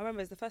 I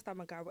remember it's the first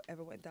time a guy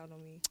ever went down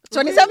on me.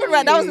 27,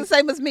 right? That was Really? the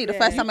same as me. The Yeah.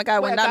 first time a guy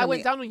Wait, went down I on went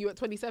me. down on you at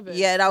 27.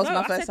 Yeah, that was No,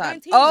 my I first said time.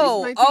 19.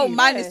 Oh, This is oh, 19,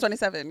 mine yeah. is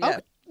 27. Oh,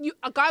 Yeah.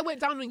 a guy went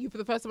down on you for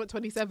the first time at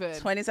 27.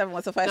 27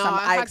 was the first No, time I've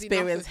I had enough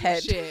experienced of your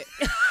head. Shit.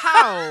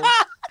 How?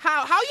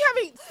 How are you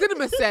having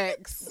cinema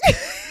sex?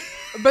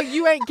 But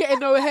you ain't getting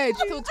no head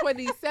till She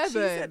 27.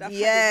 said, "I've had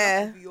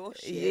Yeah. enough of your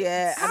shit."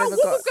 Yeah. I How? never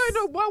What got. was going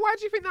on? Why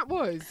do you think that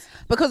was?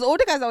 Because all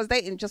the guys I was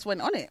dating just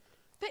went on it.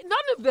 None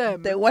of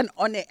them. They went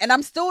on it. And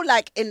I'm still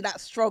like in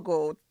that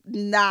struggle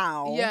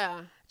now.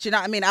 Yeah. Do you know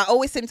what I mean? I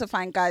always seem to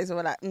find guys who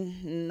are like,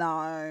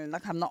 no,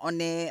 like I'm not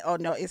on it. Or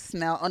no, it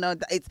smell. Or no,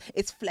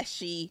 it's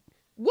fleshy.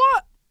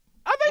 What?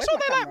 Are they Where's sure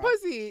my they like camera?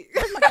 pussy?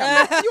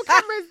 Your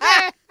camera's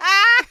there.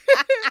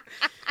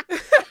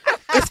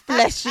 It's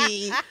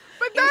fleshy.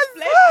 But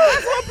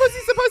that's what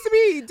pussy's supposed to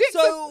be. Dick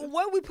So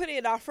when we put it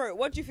in our throat,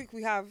 what do you think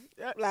we have?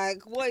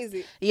 Like, what is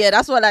it? Yeah,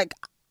 that's what like.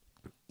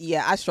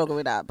 Yeah, I struggle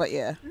with that, but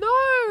yeah.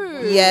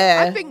 No.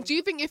 Yeah. Do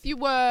you think if you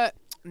were...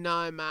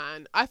 No,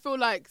 man. I feel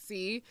like,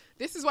 see,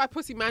 this is why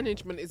pussy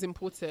management is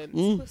important.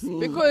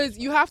 Because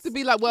you have to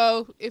be like,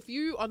 well, if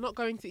you are not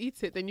going to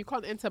eat it, then you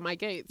can't enter my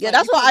gates. Yeah, Like,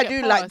 that's you what I can't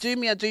do. get Like, past. do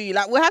me or do you?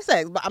 Like, we'll have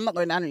sex, but I'm not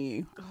going down on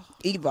you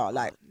either.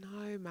 Like,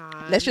 No, man.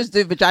 let's just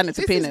do vagina to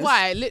This penis. is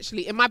why,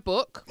 literally, in my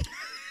book,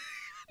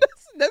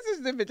 Let's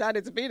just do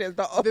vagina to penis.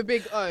 Not the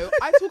big O,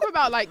 I talk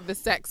about, like, the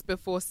sex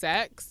before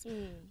sex.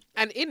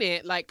 And in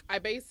it, like, I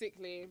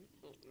basically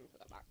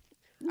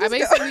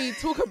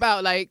talk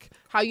about like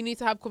how you need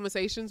to have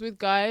conversations with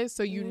guys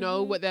so you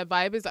know what their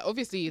vibe is. Like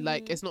obviously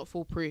like it's not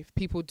foolproof.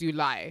 People do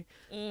lie.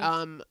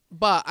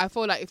 But I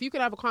feel like if you can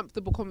have a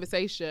comfortable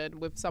conversation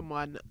with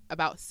someone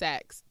about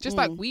sex, just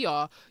like we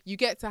are, you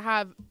get to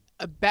have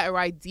a better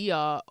idea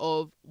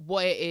of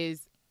what it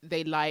is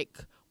they like.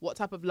 What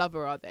type of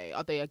lover are they?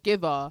 Are they a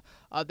giver?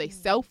 Are they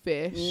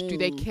selfish? Do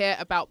they care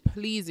about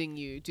pleasing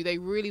you? Do they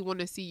really want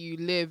to see you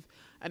live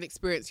and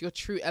experience your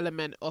true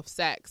element of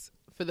sex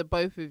for the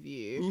both of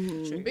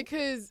you?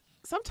 Because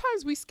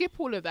sometimes we skip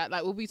all of that.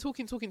 Like we'll be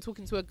talking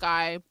to a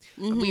guy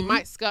and we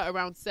might skirt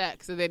around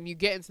sex, and then you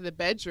get into the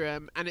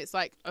bedroom and it's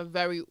like a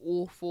very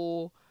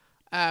awful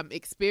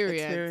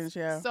experience.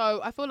 Yeah.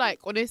 So I feel like,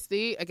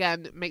 honestly,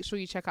 again, make sure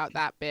you check out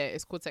that bit.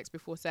 It's called Sex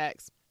Before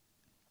Sex.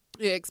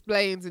 It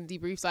explains and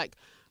debriefs like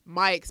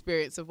my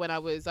experience of when I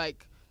was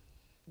like,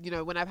 you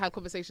know, when I've had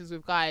conversations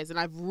with guys and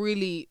I've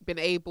really been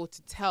able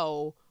to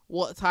tell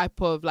what type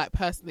of like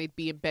person they'd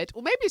be in bed,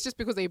 or maybe it's just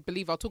because they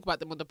believe I'll talk about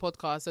them on the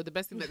podcast, so the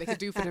best thing that they can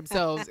do for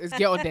themselves is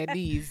get on their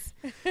knees,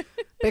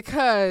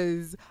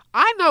 because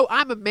I know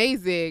I'm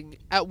amazing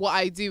at what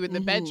I do in the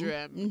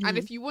bedroom, and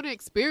if you want to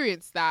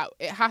experience that,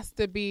 it has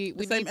to be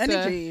the same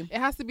energy. It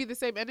has to be the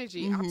same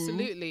energy.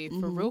 Absolutely,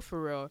 for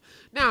real.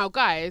 Now,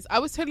 guys, I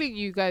was telling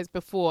you guys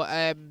before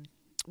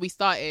we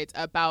started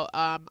about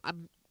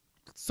I'm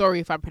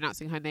sorry if I'm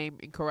pronouncing her name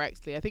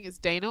incorrectly. I think it's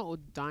Dana or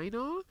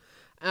Dinah.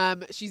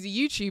 She's a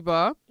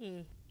YouTuber.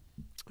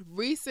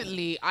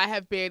 Recently, I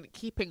have been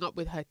keeping up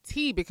with her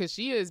tea because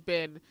she has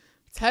been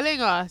telling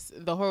us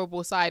the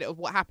horrible side of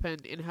what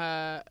happened in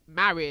her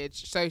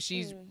marriage. So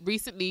she's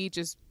recently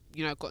just,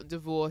 gotten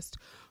divorced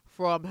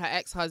from her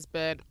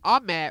ex-husband,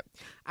 Ahmet.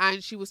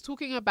 And she was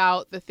talking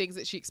about the things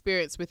that she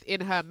experienced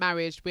within her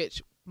marriage,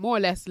 which more or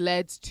less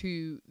led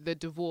to the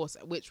divorce,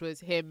 which was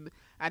him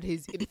and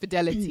his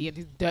infidelity and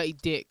his dirty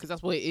dick, because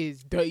that's what it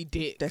is, dirty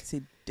dick.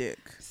 Dirty dick.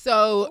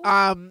 So,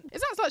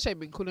 is that slut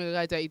shaming, calling a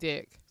guy dirty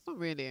dick? It's not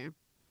really.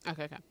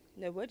 Okay.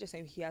 No, we're just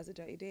saying he has a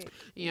dirty dick.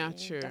 Yeah,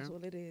 true. That's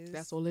all it is.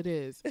 That's all it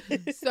is.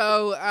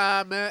 So,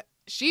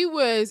 she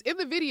was in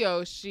the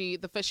video. She's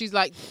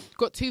like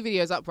got 2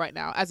 videos up right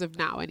now, as of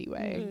now,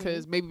 anyway.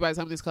 Because maybe by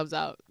the time this comes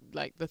out,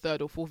 like the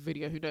 3rd or 4th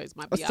video, who knows,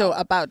 might be still out.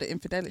 about the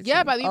infidelity.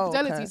 Yeah, about the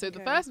infidelity. Okay. So the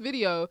first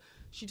video,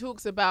 she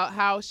talks about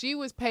how she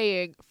was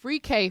paying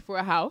 $3,000 for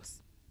a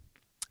house.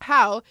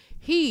 How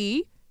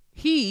he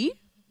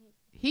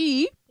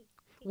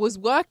was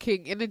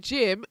working in a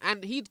gym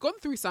and he'd gone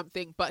through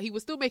something, but he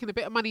was still making a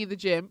bit of money in the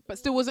gym, but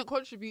still wasn't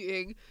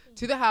contributing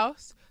to the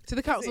house, to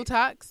the council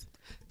tax,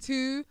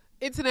 to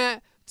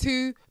internet,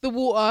 to the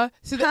water,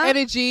 to the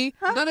energy.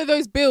 None of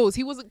those bills.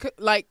 He wasn't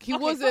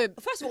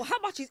wasn't. First of all, how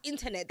much is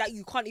internet that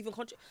you can't even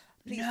contribute?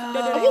 Please, No.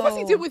 no. What was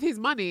he doing with his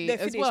money No, as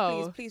finish,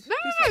 well? please, No,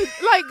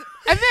 like,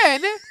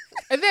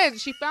 and then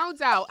she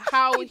found out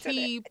how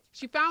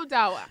she found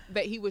out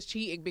that he was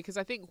cheating, because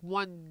I think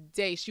one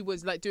day she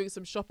was like doing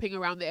some shopping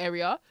around the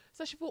area.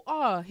 So she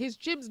thought, his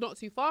gym's not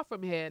too far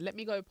from here. Let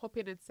me go pop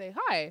in and say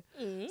hi.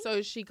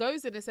 So she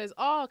goes in and says,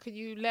 can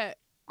you let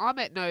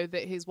Ahmet know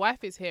that his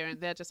wife is here?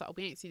 And they're just like,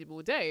 we ain't seen him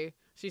all day.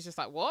 She's just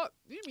like, what?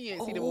 You mean you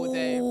ain't seen him all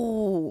day?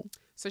 Ooh.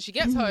 So she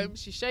gets home,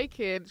 she's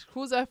shaking, she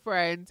calls her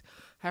friend.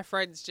 Her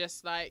friend's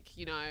just like,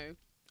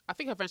 I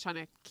think her friend's trying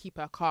to keep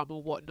her calm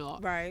or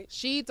whatnot. Right.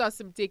 She does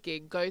some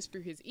digging, goes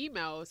through his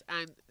emails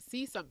and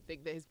sees something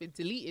that has been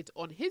deleted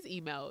on his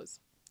emails.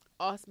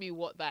 Ask me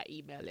what that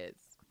email is.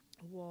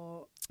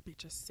 What? Let me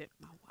just sip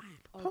my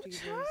wine. Oh,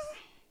 Jesus.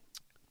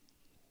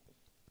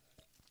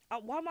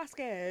 Why am I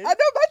scared? I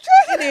know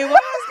my training.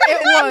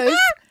 It was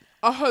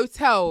a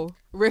hotel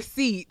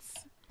receipts.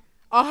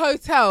 A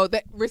hotel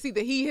receipt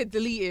that he had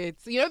deleted.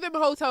 So them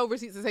hotel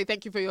receipts that say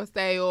thank you for your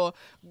stay or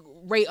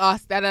rate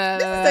us. This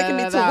is taking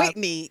me to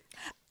Whitney.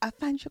 I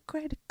find your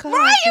credit card.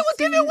 Right, it was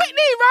giving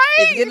Whitney, right?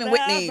 It's giving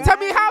Whitney. Tell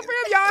me how many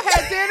of y'all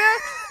had dinner.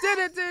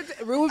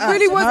 It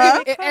really was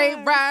giving. It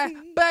ain't right,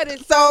 but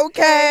it's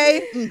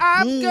okay.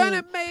 I'm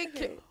gonna make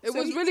it. It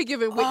was really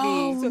giving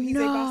Whitney. So he's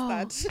a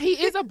bastard. He is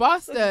a He's a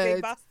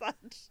bastard. bastard.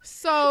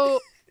 So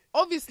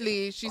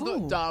obviously she's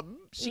not dumb.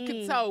 She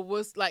could tell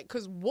was like,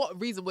 because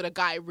what reason would a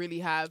guy really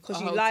have? Because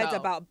a you hotel? lied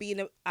about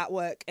being at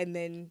work and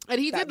then.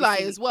 And he that did lie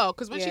receipt. as well,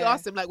 because when she Yeah.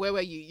 asked him like, where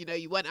were you?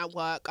 You went at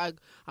work. I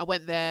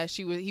went there.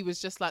 He was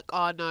just like,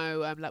 oh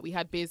no, like we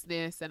had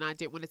business and I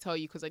didn't want to tell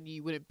you because I knew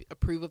you wouldn't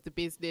approve of the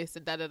business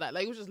and da.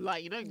 Like it was just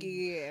like,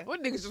 Yeah.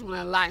 when niggas just want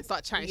to lie and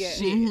start chatting Yeah.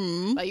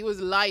 shit. Like he was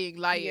lying.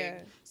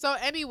 Yeah. So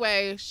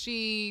anyway,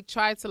 she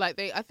tried to like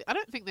I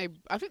think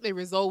they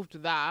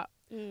resolved that,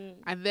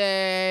 and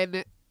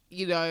then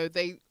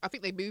I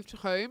think they moved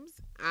homes,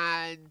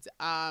 and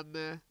I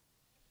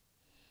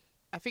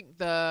think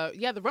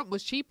the rent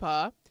was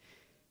cheaper.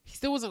 He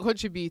still wasn't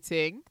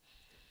contributing.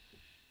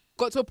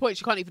 Got to a point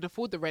she can't even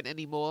afford the rent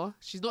anymore.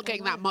 She's not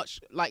getting that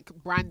much like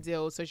brand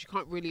deals, so she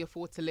can't really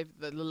afford to live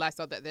the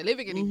lifestyle that they're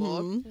living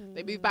anymore.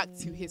 They moved back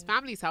to his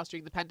family's house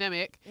during the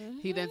pandemic.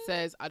 He then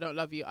says, I don't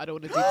love you, I don't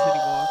want to do this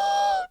anymore.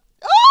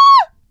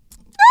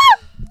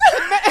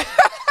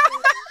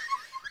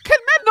 Can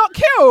men not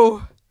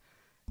kill?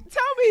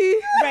 Tell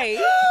me.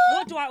 Ray,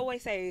 what do I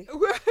always say?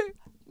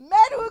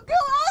 Men will kill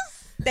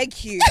us.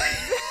 Thank you.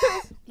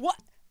 What?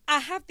 I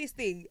have this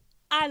thing.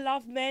 I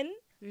love men.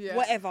 Yeah.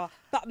 Whatever,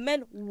 but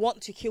men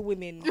want to kill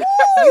women.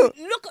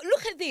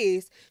 Look at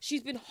this.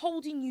 She's been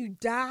holding you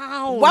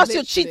down. Whilst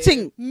you're literally.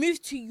 cheating. Move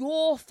to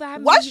your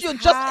family. Whilst you're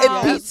just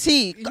a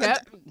PT.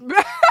 Yep.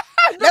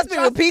 Let's be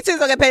real. PTs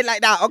don't get paid like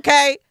that,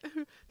 okay?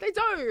 They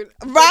don't.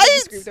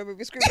 Right? Don't make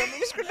me scream. I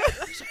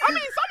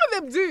mean, some of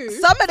them do.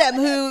 Some of them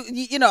who,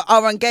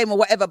 are on game or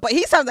whatever, but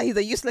he sounds like he's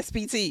a useless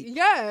PT.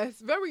 Yes,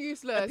 very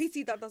useless. A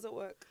PT that doesn't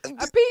work. A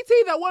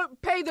PT that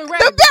won't pay the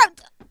rent. The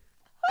bet.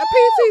 A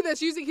PT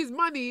that's using his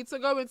money to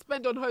go and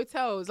spend on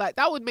hotels. Like,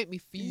 that would make me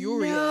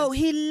furious. No,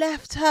 he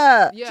left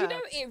her. Yeah. Do you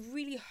know, it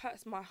really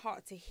hurts my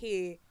heart to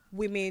hear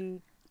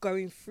women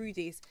going through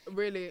this.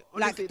 Really.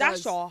 Like, Honestly, it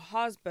that's does. your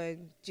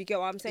husband. Do you get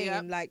what I'm saying?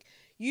 Yeah. Like,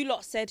 you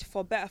lot said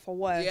for better, for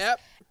worse. Yep.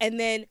 And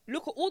then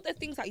look at all the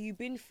things that you've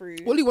been through.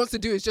 All he wants to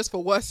do is just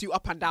for worse you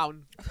up and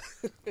down.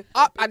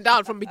 Up and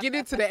down from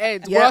beginning to the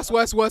end. Yeah. Worse.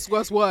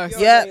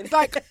 Yeah. It's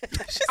like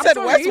She I'm said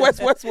sorry. worse.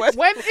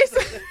 When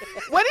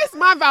it's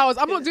my vows,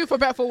 I'm not doing for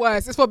better for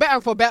worse. It's for better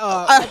and for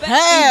better.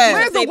 Hey.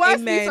 Where's the name,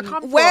 worst amen. need to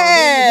come from?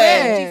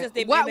 Where? In Jesus'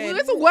 name, amen.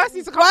 Where's the worst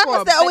need to come Why from?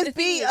 must there always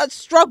be a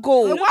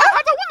struggle? I don't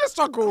want to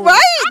struggle. Right?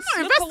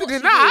 I'm not Look at invested what in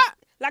she that. did.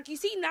 Like, you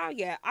see now,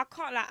 yeah, I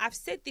can't, like, I've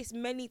said this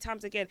many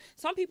times again.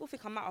 Some people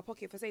think I'm out of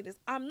pocket for saying this.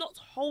 I'm not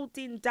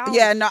holding down.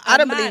 Yeah, no, I a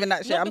don't man. believe in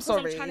that shit. Not I'm because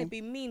sorry. I'm trying to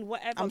be mean,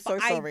 whatever. I'm so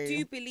but sorry. I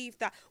do believe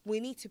that we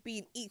need to be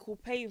in equal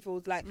playing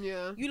fields. Like,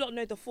 Yeah. you lot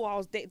know the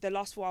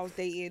last 4 hours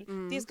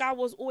dating. This guy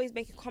was always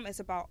making comments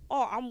about,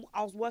 I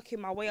was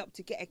working my way up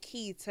to get a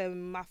key to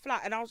my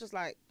flat. And I was just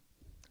like,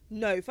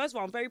 no, first of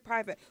all, I'm very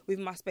private with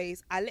my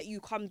space. I let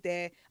you come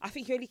there. I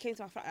think you only came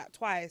to my flat like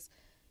twice.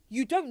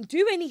 You don't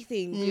do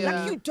anything. Yeah.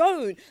 Like, you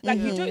don't. Like,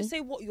 you don't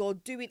say what you're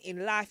doing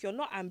in life. You're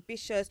not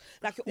ambitious.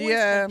 Like, you're always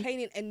Yeah.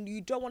 complaining and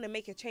you don't want to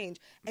make a change.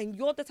 And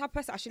you're the type of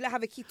person I should let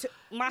have a key to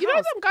my You know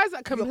house. them guys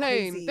that You're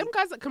complain. crazy. Them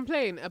guys that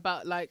complain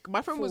about, like,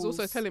 my friend was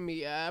also Fools. telling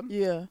me, Yeah.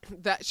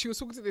 that she was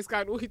talking to this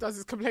guy and all he does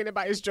is complain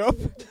about his job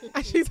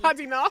and she's had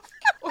enough.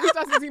 All he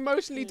does is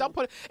emotionally dump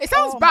on it. It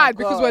sounds Oh my bad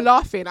because we're God.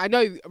 laughing, I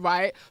know,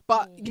 right?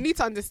 But you need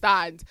to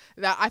understand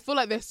that I feel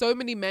like there's so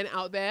many men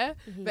out there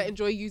that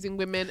enjoy using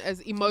women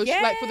as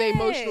like for their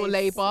emotional Yes.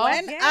 labor.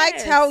 When Yes. I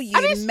tell you,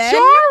 and it's men,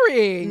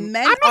 jarring.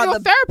 men I'm not are your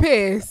the-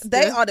 therapist.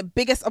 they are the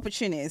biggest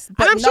opportunists.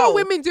 But and I'm no. sure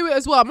women do it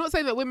as well. I'm not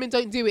saying that women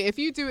don't do it. If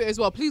you do it as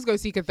well, please go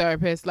seek a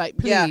therapist. Like,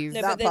 please. Yeah. No,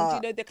 that but then part.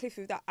 you know the cliff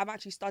with that I'm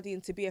actually studying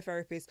to be a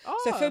therapist. So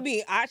Oh. for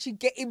me, I actually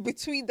get in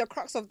between the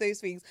crux of those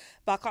things.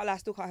 But I can't lie, I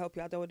still can't help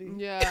you. I don't want to.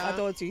 Yeah. I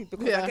don't want to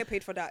because Yeah. I get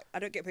paid for that. I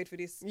don't get paid for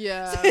this.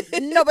 Yeah.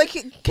 No, but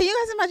can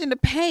you guys imagine the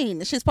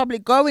pain she's probably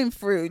going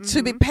through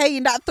to be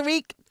paying that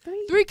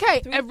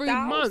 3K every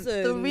month.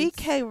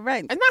 3K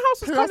rent? And that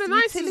house was Plus kind of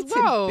nice as utility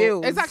well.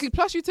 bills. Exactly,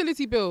 plus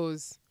utility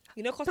bills.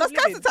 You know, cost Plus of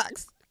living. council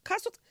tax.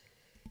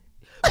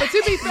 But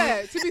to be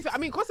fair, I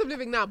mean, cost of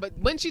living now. But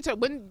when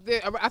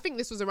I think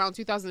this was around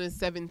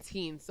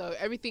 2017, so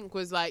everything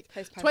was like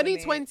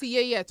Post-pandemic. 2020.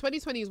 Yeah,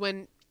 2020 is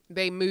when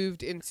they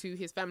moved into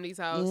his family's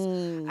house,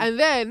 Mm. and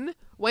then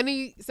when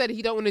he said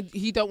he don't want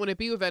to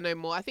be with her no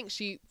more, I think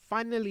she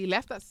finally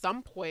left at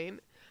some point.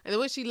 And then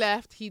when she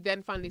left, he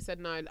then finally said,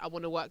 no, I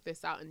want to work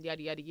this out and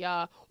yada, yada,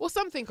 yada. Or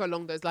something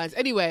along those lines.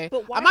 Anyway,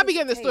 But why I might be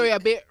does getting the it story take-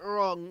 a bit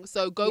wrong.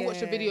 So go watch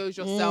the Yeah. videos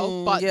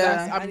yourself. But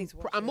yeah. that's, I need to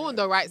watch I'm more it. on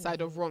the right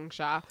side of wrong,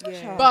 Sha.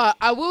 Yeah. But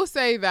I will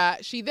say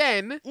that she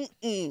then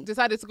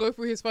decided to go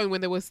through his phone when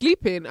they were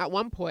sleeping at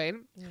one point.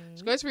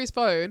 She goes through his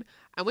phone.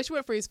 And when she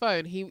went through his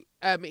phone,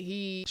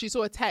 she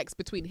saw a text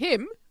between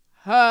him,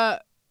 her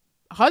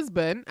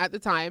husband at the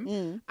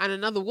time, and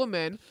another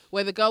woman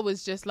where the girl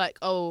was just like,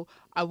 oh,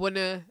 I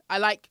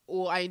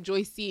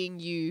enjoy seeing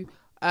you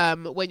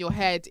when your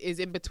head is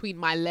in between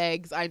my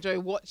legs. I enjoy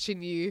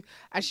watching you.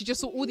 And she just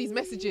saw all these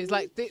messages.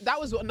 Like, that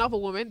was another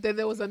woman. Then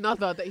there was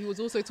another that he was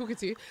also talking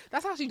to.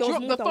 That's how she There was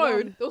dropped more the than phone.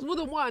 one. There was more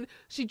than one.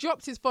 She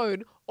dropped his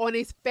phone on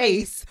his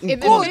face in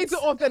the God. middle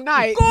of the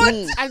night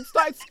and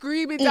started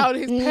screaming down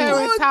his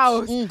parents'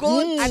 house.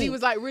 And he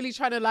was like really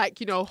trying to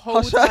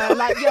hold Hush her, her. hold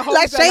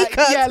Like her, shake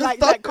her yeah, to like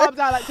stop calm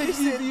down, like take it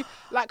easy,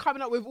 like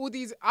coming up with all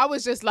these. I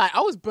was just like, I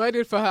was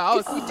burning for her. I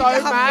was so I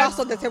have mad. glass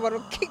on the table. I'll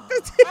kick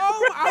the table.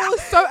 Oh, I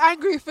was so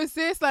angry for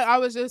sis. Like, I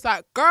was just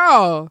like,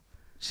 girl.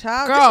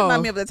 Child, Girl. this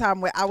remind me of the time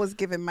where I was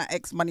giving my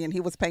ex money and he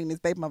was paying his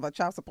baby mother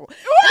child support.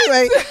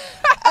 Anyway,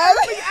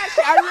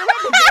 Actually, I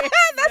remember this.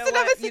 that's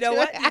another You know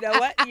what? You know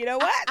what? You know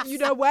what? You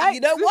know what? You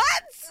know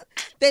what?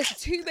 There's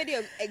too many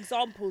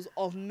examples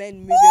of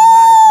men moving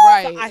mad.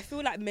 Right. So I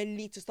feel like men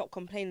need to stop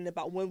complaining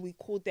about when we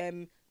call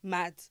them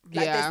mad.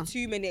 Like, Yeah. there's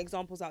too many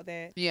examples out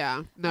there.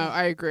 Yeah, no,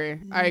 I agree.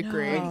 I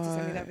agree. You need to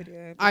send me that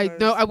video. I because-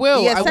 know. I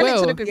will. Yeah, I send it to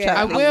will. the group Yeah, chat.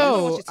 I I'm gonna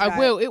will. watch it I tonight.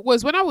 will. It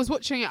was when I was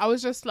watching it. I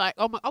was just like,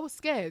 oh my! I was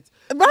scared.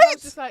 I right?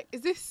 was just like,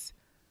 is this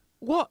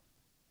what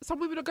some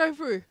women are going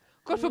through?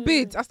 God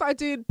forbid. I started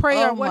doing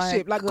prayer Oh and my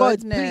worship. Like, God,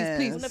 please, goodness.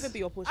 please. It'll never be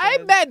your portion. I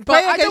meant, but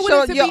Pray I don't against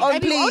want it to your be own any, I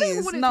don't even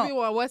please. want it No. to be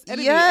our worst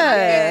enemy. Yeah. And I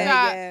think Yeah,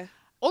 that yeah.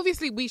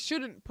 obviously we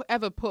shouldn't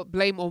ever put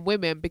blame on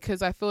women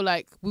because I feel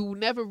like we will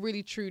never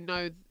really truly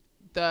know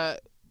the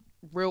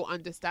real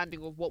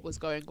understanding of what was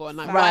going on,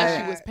 like why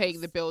she was Facts.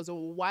 paying the bills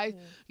or why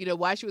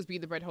why she was being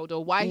the bread holder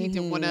or why he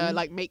didn't want to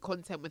like make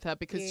content with her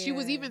because she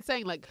was Yeah. even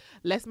saying like,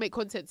 let's make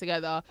content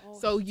together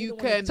so he you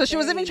didn't wanna can So she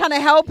was even Babe. trying to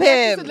help Yeah,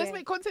 she him. said, let's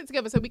make content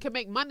together so we can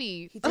make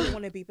money. He didn't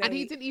want to be bait. And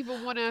he didn't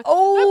even want to.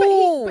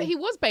 Oh. No, but he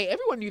was bait.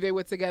 Everyone knew they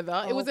were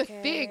together. It was a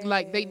thing.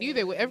 Like they knew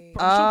they were. I'm sure people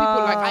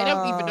I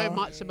don't even know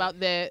much about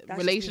their That's just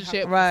me relationship.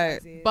 having Right.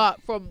 fantasy. But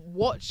from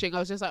watching, I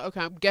was just like, okay,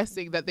 I'm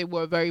guessing that they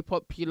were a very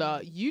popular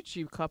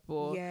YouTube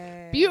couple. Yeah.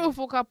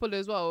 Beautiful couple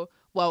as well.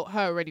 Well,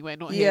 her anyway,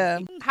 not Yeah.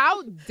 him.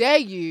 How dare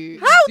you?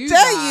 How do dare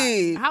that?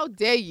 you? How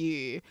dare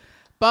you?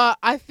 But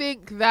I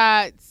think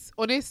that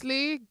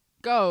honestly,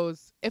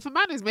 girls, if a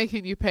man is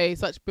making you pay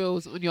such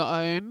bills on your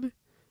own,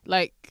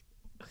 like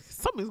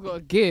something's got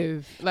to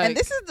give. Like, And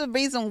this is the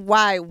reason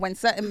why when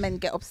certain men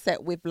get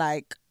upset with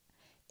like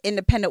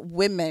independent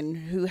women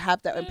who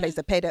have their own place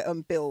to pay their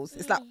own bills,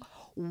 it's like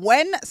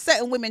when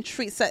certain women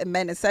treat certain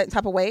men a certain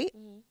type of way,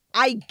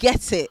 I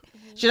get it.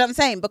 Do you know what I'm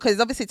saying? Because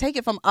obviously take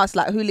it from us,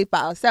 like who live by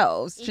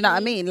ourselves. Do you know what I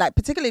mean? Like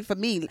particularly for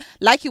me,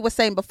 like you were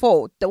saying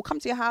before, they'll come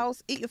to your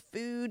house, eat your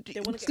food,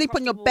 sleep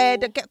on your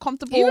bed, and get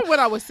comfortable. even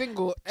when I was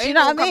single, Do you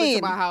know what I coming mean?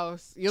 to my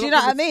house. Do you know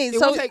what I mean? It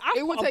So would take, I've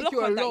it would got a take block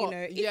you a on that,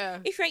 lot. you know.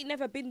 If you ain't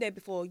never been there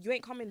before, you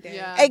ain't coming there.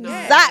 Yeah.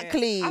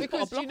 exactly. I've got a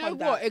Because block you know on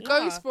what? that. It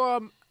goes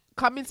from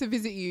coming to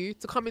visit you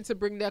to coming to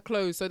bring their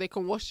clothes so they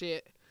can wash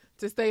it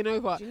to staying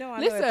over. Do you know I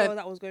know a girl Listen,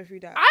 that was going through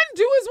that? I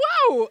do as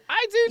well.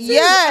 I do too.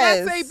 Yes.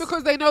 And I say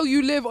because they know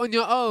you live on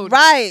your own.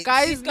 Right.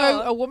 Guys This know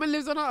girl- a woman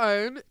lives on her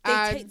own. They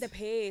and take the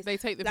piss. They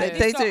take the Like, piss.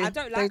 this They girl, do. I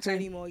don't They like her do.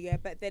 anymore, yeah.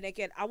 But then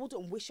again, I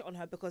wouldn't wish it on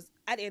her because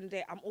at the end of the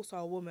day, I'm also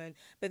a woman.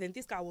 But then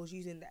this guy was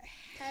using the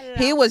hell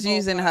He out was of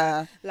using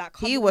her. Like,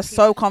 He coming was with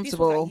so his-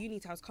 comfortable. This was like uni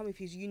times, coming with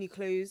his uni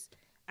clothes,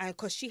 and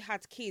because she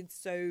had kids,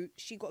 so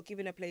she got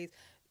given a place.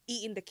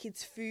 Eating the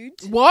kids' food.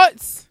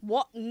 What?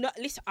 What? No,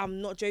 listen,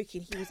 I'm not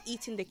joking. He was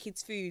eating the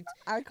kids' food.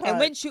 I can't. And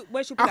when she be I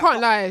like, can't oh,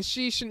 lie.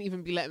 She shouldn't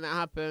even be letting that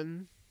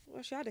happen.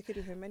 Well, she had a kid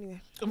with him anyway.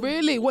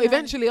 Really? What?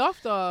 Eventually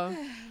after?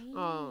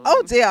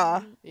 Oh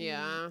dear.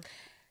 Yeah.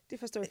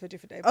 Different story for a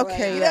different day. but,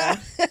 Okay. Yeah.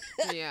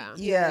 Yeah.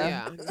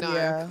 Yeah. No.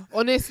 Yeah.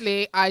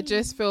 Honestly, I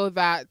just feel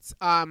that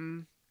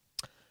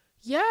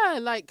yeah,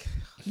 like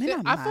Men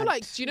are I feel mad.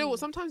 like, do you know what?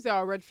 Sometimes there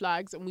are red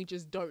flags and we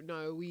just don't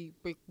know. We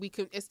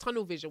can. It's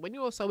tunnel vision. When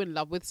you're so in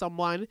love with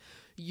someone,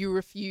 you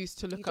refuse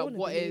to look don't at wanna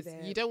what believe is.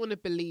 it. You don't want to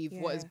believe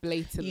what is Yeah.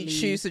 blatantly. You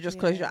choose to just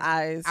close your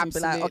eyes and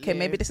be like, okay, Absolutely.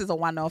 maybe this is a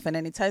one-off, and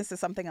then it turns to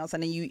something else,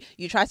 and then you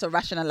try to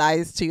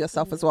rationalize to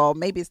yourself as well.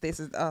 Maybe it's this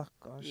is oh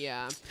gosh.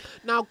 Yeah.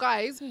 Now,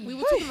 guys, we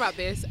were talking about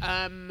this.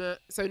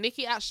 So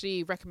Nikki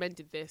actually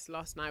recommended this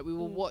last night. We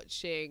were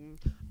watching.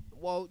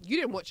 Well, you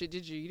didn't watch it,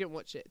 did you? You didn't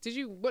watch it. Did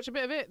you watch a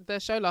bit of it? The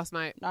show last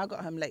night. No, I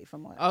got home late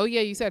from work. Oh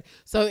yeah, you said.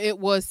 So it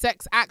was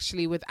Sex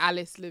Actually with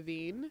Alice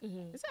Levine.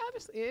 Is it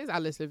Alice? It is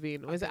Alice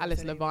Levine, or is it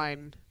Alice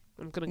Levine?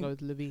 I'm gonna go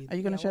with Levine. Are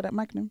you gonna share that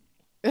Magnum?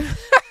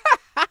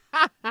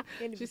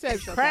 She said,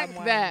 "Crank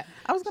that."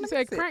 I was She gonna said,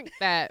 mix it. "Crank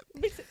that."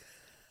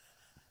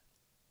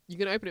 You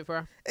gonna open it for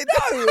her?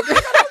 No.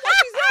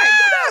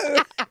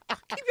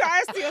 Keep your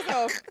eyes to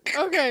yourself.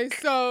 Okay,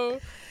 so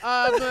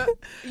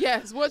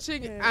yes,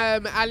 watching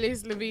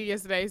Alice Levine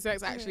yesterday.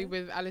 Sex Actually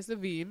with Alice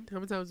Levine. How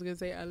many times am I gonna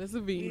say Alice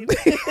Levine?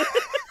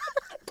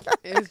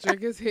 His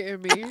drink is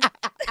hitting me.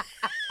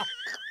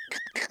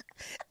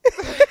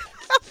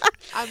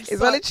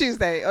 It's only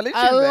Tuesday. Only a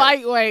Tuesday.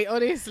 lightweight,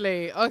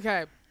 honestly.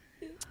 Okay.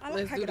 I like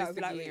Let's hanging do out with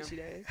this lightweights,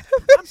 again. you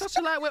know. I'm such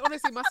a lightweight.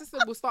 Honestly, my sister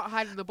will start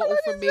hiding the bottle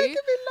from me.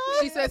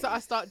 She says that I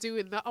start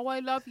doing that. Oh, I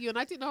love you, and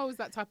I didn't know I was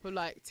that type of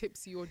like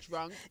tipsy or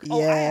drunk. Yeah.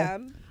 Oh, I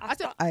am.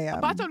 I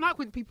am. But I don't like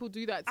when people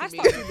do that to I me.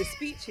 start doing the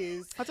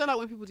speeches. I don't like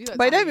when people do that.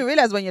 But you to don't me. even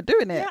realize when you're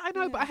doing it. Yeah, I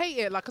know, but I hate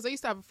it. Like, because I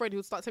used to have a friend who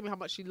would start telling me how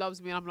much she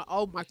loves me, and I'm like,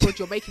 oh my god,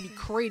 you're making me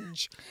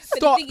cringe. But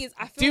Stop the thing is,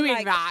 I feel doing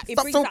like that. It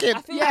Stop brings out, talking.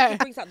 I feel Yeah. like it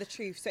brings out the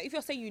truth. So if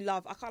you're saying you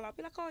love, I can't like,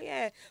 be like, oh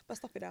yeah, but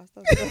stop it now.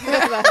 Stop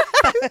it.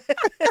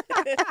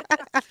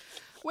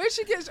 Where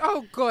she gets,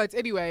 oh god.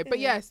 Anyway, but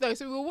yes, no.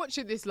 So we were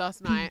watching this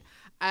last night,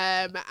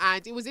 and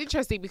it was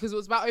interesting because it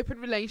was about open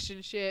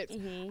relationships,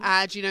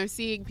 and you know,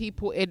 seeing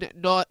people in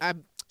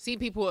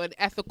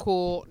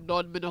ethical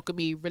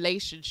non-monogamy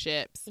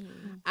relationships,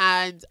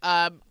 and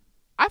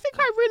I think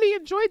I really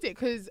enjoyed it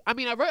because I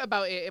mean I wrote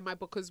about it in my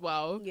book as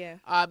well. Yeah.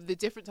 The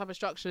different type of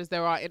structures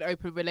there are in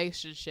open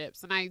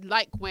relationships, and I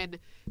like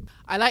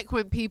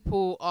when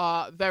people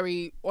are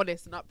very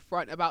honest and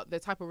upfront about the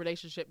type of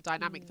relationship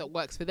dynamic that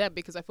works for them,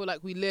 because I feel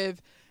like we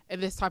live in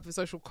this type of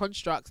social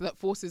construct that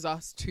forces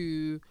us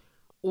to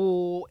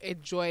all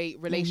enjoy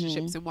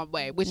relationships in one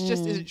way, which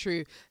just isn't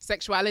true.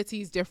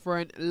 Sexuality is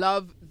different.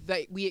 Love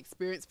that we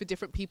experience for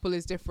different people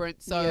is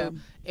different. So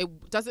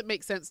it doesn't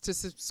make sense to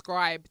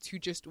subscribe to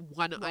just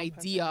one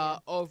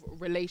idea of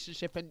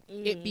relationship and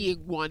it being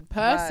one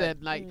person.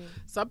 Like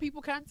some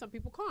people can, some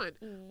people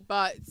can't.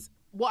 But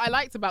what I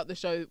liked about the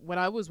show when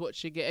I was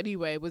watching it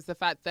anyway was the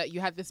fact that you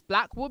had this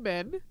black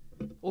woman,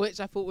 which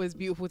I thought was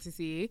beautiful to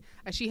see,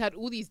 and she had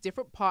all these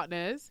different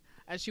partners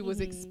and she was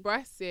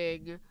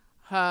expressing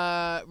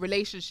her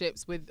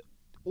relationships with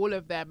all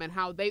of them and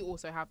how they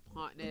also have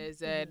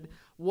partners and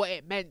what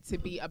it meant to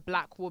be a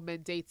black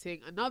woman dating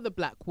another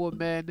black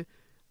woman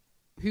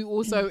who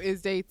also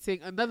is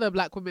dating another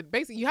black woman.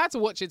 Basically, you had to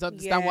watch it to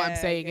understand what I'm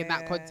saying in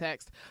that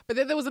context. But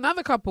then there was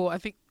another couple, I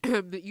think,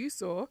 that you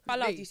saw. I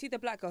loved. You see the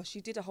black girl?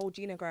 She did a whole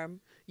genogram.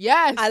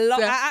 Yes.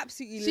 I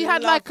absolutely. She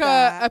had love like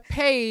that. a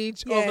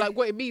page of like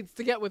what it means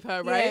to get with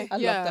her, right? I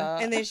love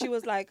that. And then she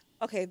was like,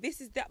 okay, this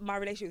is my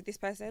relationship with this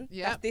person.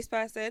 Yeah. That's this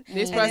person.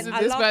 This And then person,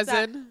 I this love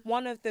that person.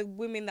 one of the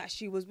women that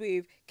she was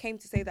with came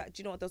to say that,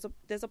 do you know what,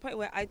 there's a point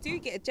where I do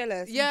get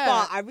jealous, Yeah.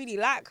 but I really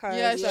like her.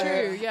 Yeah, it's so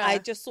true, yeah. I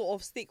just sort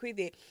of stick with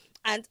it.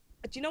 And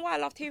do you know why I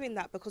loved hearing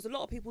that? Because a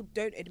lot of people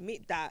don't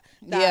admit that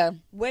Yeah.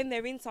 when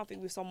they're in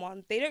something with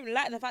someone, they don't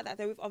like the fact that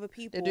they're with other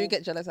people. They do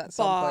get jealous at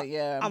some but point,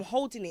 yeah. I'm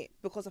holding it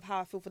because of how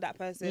I feel for that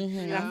person.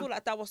 And I feel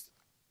like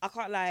I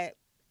can't lie,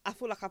 I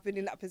feel like I've been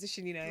in that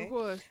position, you know. Of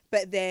course.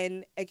 But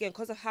then again,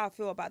 because of how I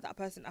feel about that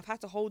person, I've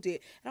had to hold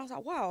it, and I was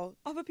like, wow,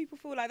 other people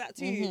feel like that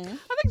too. I think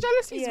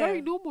jealousy is Yeah.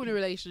 very normal in a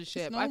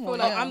relationship. It's I feel normal,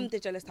 like I'm the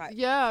jealous type.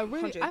 yeah, really.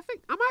 100. I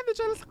think am I the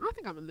jealous? I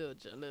think I'm a little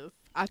jealous.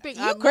 I think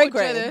You I'm cray more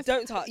cray. jealous.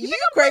 Don't touch. You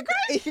great.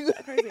 Crazy.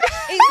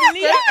 It's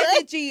Leo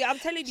energy. I'm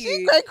telling She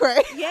you. great,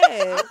 great.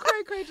 Yeah.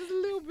 Cray cray just a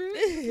little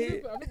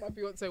bit. I think my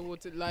fiance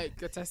would like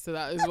attest to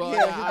that as well.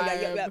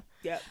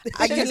 Yeah.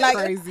 I can It's like,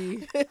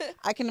 crazy.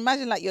 I can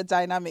imagine like your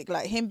dynamic,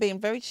 like him being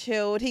very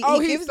chilled. He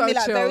He's gives so me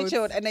like very chilled.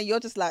 chilled, and then you're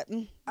just like,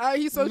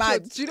 He's so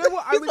Mad. chilled. Do you know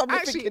what? I was I'm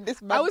actually thinking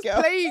this I mad was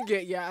girl. playing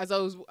it, as I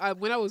was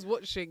when I was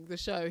watching the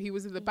show. He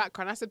was in the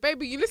background. I said,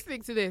 "Baby, you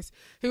listening to this?"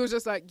 He was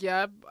just like,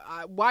 "Yeah.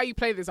 Why are you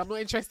playing this? I'm not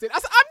interested." I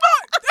said, "I'm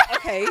not."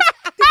 Okay.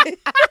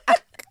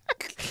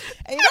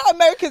 and you know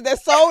Americans, they're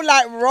so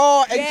like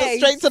raw and Yeah, just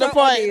straight he's to the so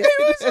point. honest.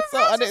 He was They're just, so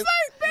I was honest. just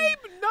like,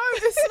 babe, no,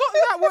 it's not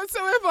that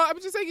whatsoever. I'm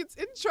just saying it's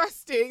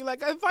interesting.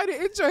 Like, I find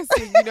it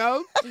interesting, you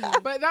know?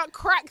 But that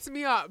cracked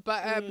me up.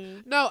 But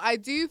no, I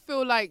do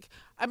feel like,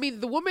 I mean,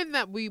 the woman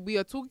that we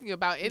are talking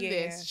about in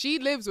this, she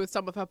lives with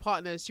some of her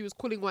partners. She was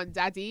calling one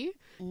daddy.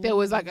 There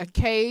was like a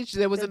cage.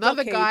 There was The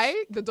another dog guy,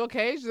 cage. the dog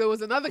cage. There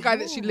was another guy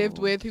that she lived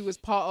with who was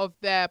part of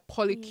their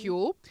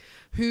polycule,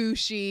 who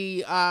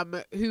she,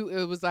 who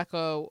it was like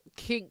a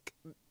kink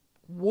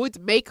wood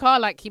maker.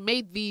 Like, he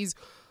made these,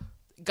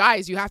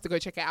 guys, you have to go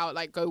check it out.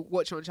 Like, go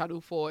watch it on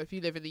Channel 4 if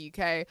you live in the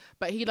UK.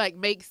 But he like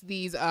makes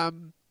these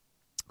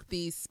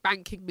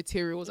spanking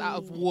materials out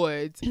of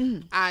wood,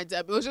 and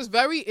it was just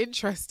very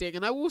interesting,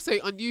 and I will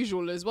say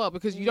unusual as well,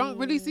 because you don't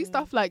really see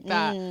stuff like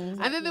that. And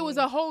then there was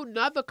a whole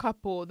nother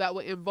couple that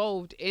were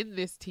involved in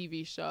this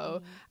TV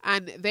show,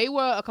 and they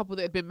were a couple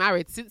that had been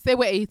married since they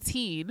were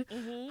 18,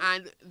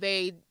 and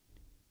they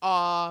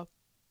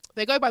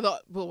go by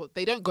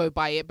they don't go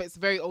by it, but it's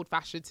very old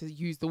fashioned to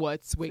use the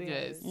word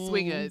swingers.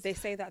 They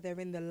say that they're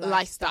in the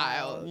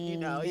lifestyle, you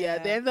know, yeah.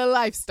 they're in the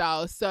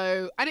lifestyle.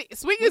 So, and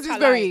swingers Which is I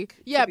very, like,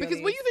 to be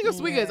because when you think of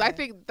swingers, Yeah. I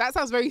think that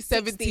sounds very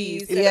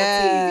 70s. 70s,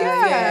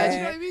 Yeah. Do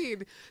you know what I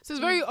mean? So it's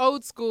very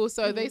old school.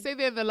 So they say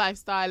they're in the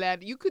lifestyle,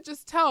 and you could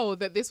just tell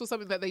that this was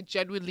something that they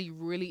genuinely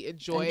really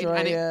enjoyed,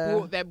 and it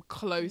brought them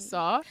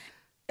closer.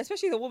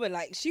 Especially the woman,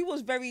 like, she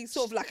was very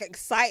sort of like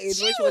excited when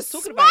she was was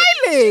talking about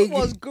it. smiling. She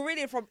was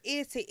grinning from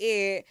ear to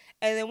ear.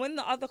 And then when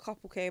the other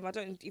couple came, I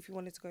don't know if you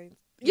wanted to go.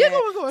 Yeah, go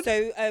on.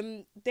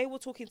 So they were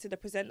talking to the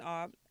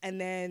presenter, and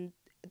then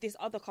this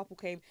other couple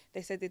came.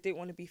 They said they didn't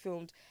want to be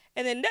filmed.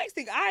 And then next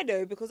thing I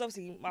know, because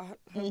obviously my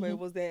homeboy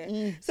was there.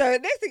 So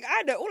next thing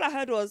I know, all I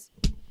heard was,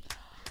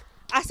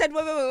 I said,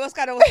 wait, what's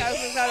going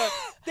on?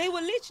 They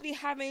were literally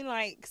having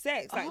like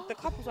sex. Like the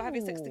couples were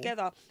having sex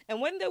together. And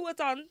when they were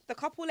done, the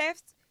couple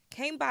left,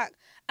 came back,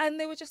 and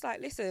they were just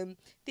like, listen,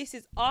 this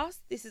is us,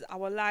 this is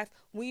our life,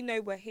 we know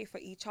we're here for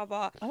each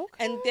other.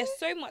 And there's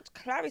so much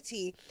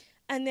clarity.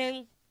 And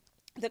then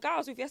the guy I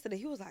was with yesterday,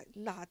 he was like,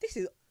 nah, this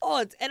is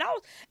odd. And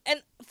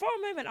for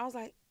a moment I was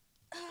like,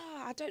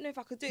 I don't know if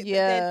I could do it. Yeah.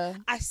 But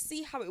then I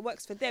see how it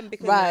works for them,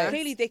 because Right.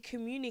 clearly they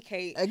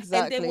communicate.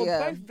 Exactly, And they were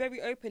yeah. both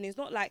very open. It's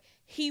not like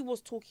he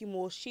was talking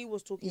more, she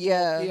was talking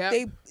Yeah. more. Yeah.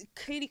 They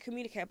clearly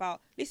communicate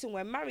about, listen,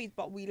 we're married,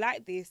 but we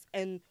like this.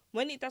 And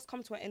when it does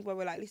come to an end where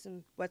we're like,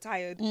 listen, we're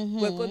tired,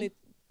 we're going to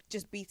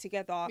just be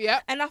together.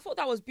 Yep. And I thought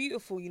that was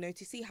beautiful, you know,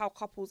 to see how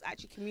couples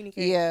actually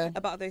communicate Yeah.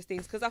 about those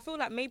things. Because I feel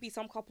like maybe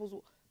some couples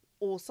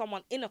or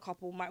someone in a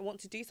couple might want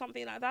to do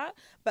something like that,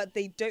 but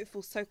they don't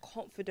feel so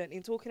confident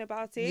in talking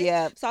about it.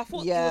 Yeah. So I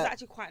thought it Yeah. was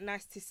actually quite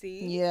nice to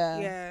see. Yeah.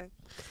 Yeah.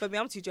 But me,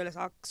 I'm too jealous.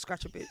 I'll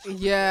scratch a bitch.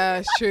 Yeah,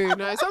 it's true.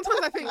 No, sometimes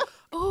I think,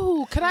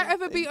 oh, could I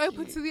ever be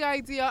open to the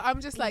idea?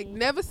 I'm just like,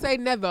 never say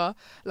never.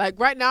 Like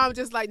right now, I'm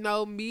just like,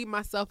 no, me,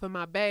 myself, and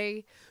my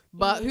bae.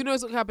 But who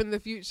knows what can happen in the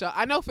future?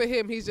 I know for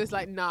him, he's just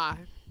like, nah,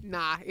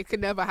 it can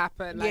never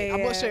happen. Like,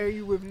 I'm not sharing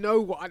you with no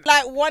one.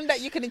 Like one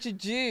that you can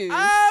introduce.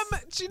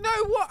 Do you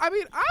know what? I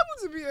mean, I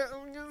want to be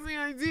against the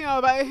idea,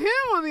 but him,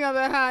 on the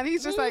other hand,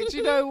 he's just like, do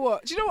you know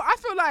what? I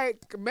feel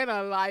like men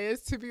are liars,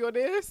 to be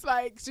honest.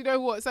 Like, do you know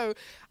what? So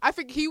I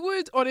think he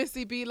would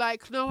honestly be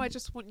like, no, I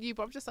just want you.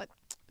 But I'm just like,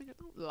 nigga,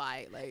 don't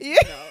lie. Like, you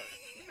know.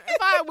 If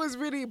I was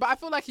really, but I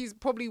feel like he's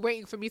probably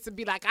waiting for me to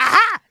be like,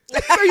 aha!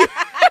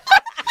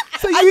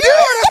 So you do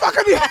want to fuck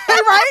on the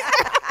right?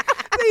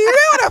 So you do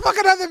want to fuck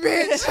another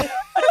bitch?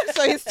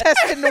 So he's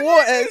testing the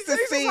waters to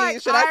He's see.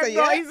 like, should I say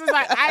yeah? He's just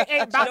like, I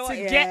ain't about know to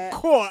what, get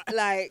caught.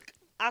 Like,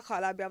 I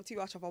can't lie, I'm too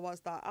much of a one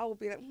star. I will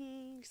be like,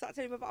 you start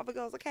telling me about other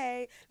girls,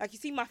 okay? Like, you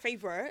see my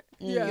favourite.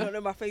 Yeah. You don't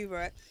know my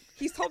favourite.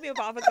 He's told me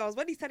about other girls.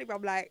 When he's telling me,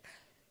 I'm like,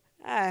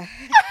 ah.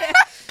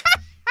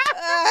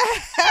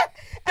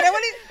 And then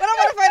when I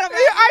want to find out,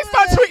 I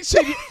start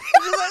twitching.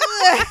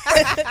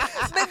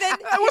 but then,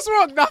 What's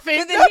wrong? Nothing.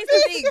 but then here's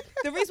the thing.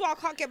 The reason why I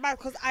can't get mad,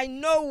 because I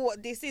know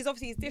what this is.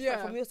 Obviously, it's different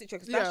Yeah. from your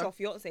situation, because that's Yeah. your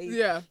fiance.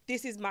 Yeah.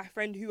 This is my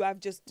friend who I've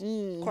just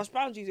crossed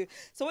boundaries with.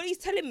 So when he's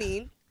telling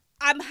me,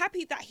 I'm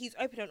happy that he's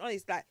open and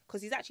honest, like,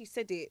 because he's actually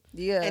said it.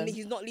 Yeah. And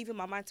he's not leaving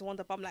my mind to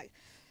wonder. But I'm like,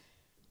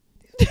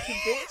 this fucking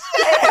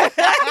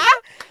bitch.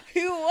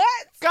 Who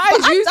what? Guys,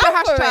 I'm use the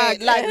down for hashtag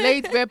it, like-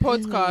 Laid Bare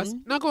Podcast.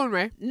 No, go on,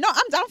 Ray. No,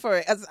 I'm down for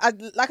it.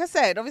 Like I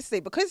said, obviously,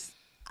 because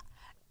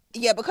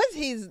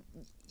he's,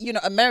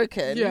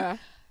 American. Yeah.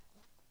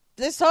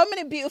 There's so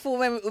many beautiful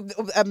women,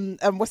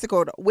 what's it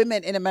called?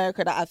 Women in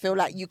America that I feel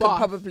like you could Buff,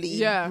 probably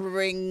yeah.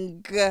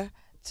 bring to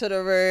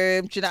the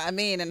room. Do you know what I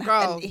mean? And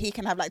Girl. he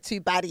can have like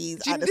two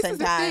baddies Do you- at the this same is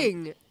the time.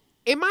 thing.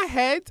 In my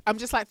head, I'm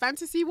just like,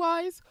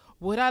 fantasy-wise,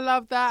 would I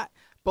love that?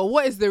 But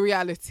what is the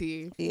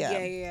reality?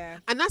 Yeah.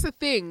 And that's the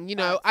thing,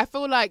 I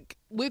feel like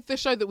with the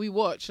show that we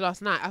watched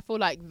last night, I feel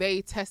like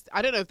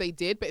I don't know if they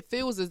did, but it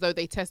feels as though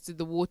they tested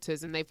the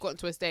waters and they've gotten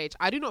to a stage.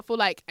 I do not feel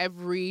like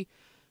every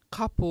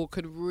couple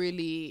could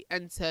really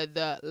enter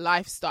the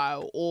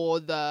lifestyle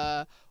or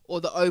the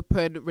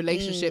open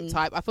relationship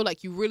type. I feel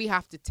like you really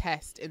have to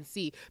test and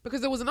see, because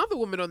there was another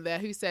woman on there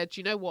who said,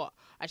 you know what,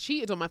 I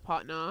cheated on my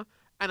partner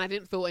and I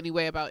didn't feel any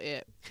way about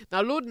it.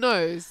 Now, Lord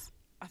knows,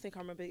 I think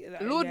I remember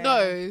that. Lord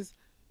knows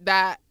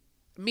that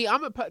me,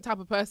 I'm a type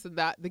of person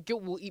that the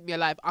guilt will eat me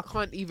alive. I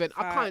can't cheat.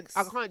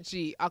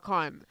 I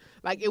can't.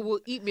 Like, it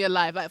will eat me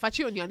alive. Like, if I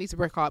cheat on you, I need to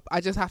break up.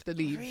 I just have to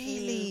leave.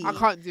 Really? I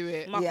can't do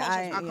it. My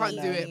conscience I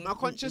can't do it. My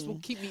conscience will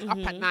keep me up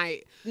at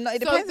night. No,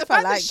 it So depends the if I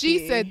fact that like she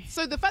you. said,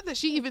 so the fact that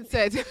she even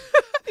said,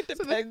 It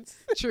depends.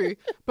 true,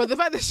 but the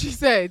fact that she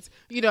said,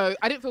 I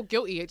didn't feel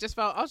guilty. It just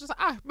felt, I was just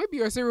like, maybe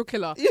you're a serial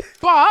killer.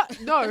 But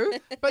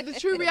the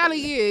true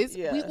reality is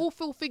we all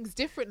feel things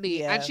differently,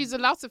 Yeah. and she's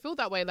allowed to feel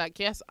that way. Like,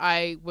 yes,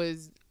 I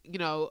was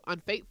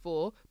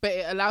unfaithful, but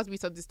it allows me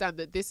to understand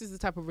that this is the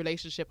type of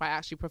relationship I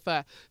actually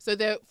prefer. So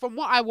from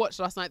what I watched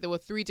last night, there were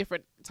 3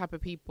 different type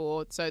of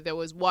people. So there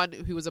was one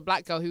who was a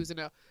black girl who was in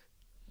a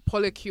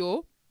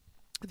polycule.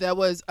 There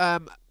was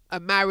a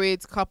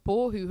married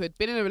couple who had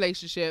been in a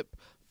relationship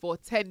for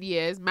 10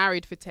 years,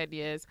 married for 10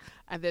 years.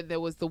 And then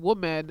there was the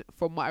woman,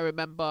 from what I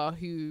remember,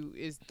 who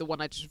is the one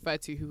I just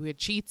referred to, who had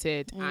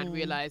cheated and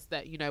realized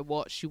that,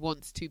 she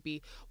wants to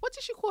be, what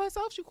did she call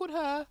herself? She called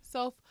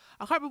herself,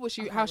 I can't remember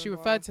how she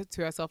referred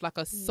to herself, like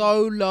a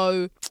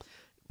solo.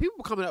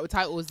 People coming up with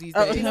titles these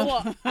days. You know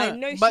what? I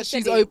know But she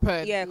she's said it.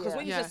 open. Yeah, because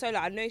when you Yeah. said solo,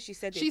 I know she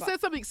said it. She but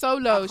said something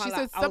solo. I She can't said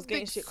lie, I was something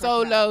getting shit cracking at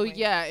solo. that point.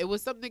 Yeah, it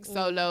was something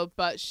solo,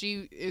 but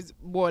she is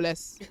more or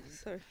less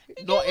Sorry.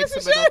 not into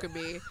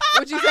monogamy.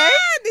 What'd you say?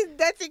 This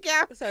dirty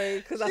girl. Sorry,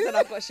 because I said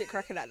I've got shit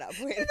cracking at that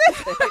point.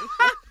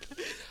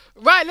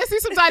 Right, let's do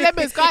some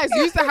dilemmas. Guys,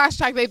 use the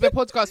hashtag Laid Bare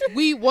Podcast.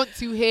 We want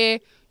to hear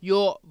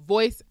your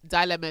voice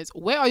dilemmas.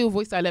 Where are your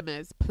voice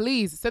dilemmas?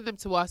 Please send them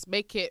to us.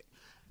 Make it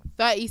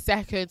 30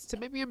 seconds to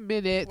maybe a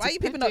minute. Why are you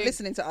people not depending.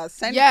 listening to us?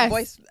 Send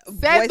Yes,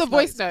 send the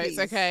voice notes, please.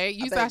 okay? I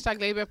Use the beg. hashtag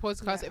Laid Bare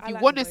Podcast. Yeah, If I you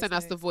like want the to send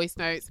voice us the voice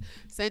notes,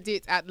 send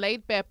it at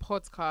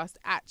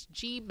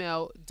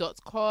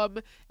laidbarepodcast@gmail.com.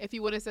 If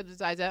you want to send a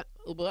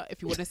dilemma,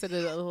 if you want to send a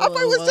I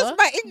thought it was just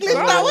my English.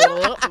 That was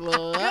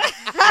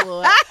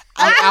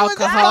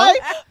alcohol.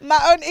 my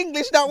own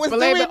English that was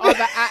Blame doing it on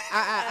the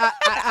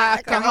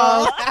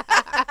alcohol.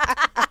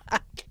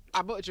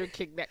 I'm not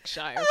drinking next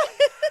show.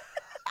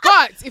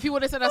 But if you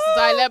want to send us a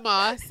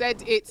dilemma,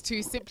 send it to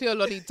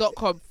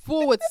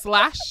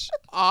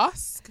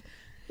simplyoloni.com/ask.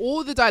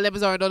 All the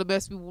dilemmas are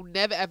anonymous. We will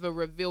never ever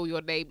reveal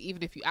your name,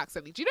 even if you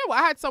accidentally. Do you know what?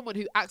 I had someone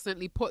who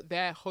accidentally put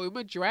their home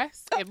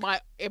address in my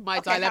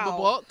dilemma how?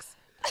 box.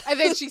 And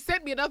then she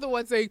sent me another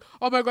one saying,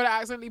 oh my God, I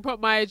accidentally put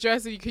my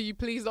address and can you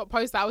please not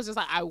post that? I was just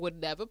like, I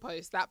would never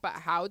post that. But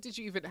how did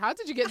you get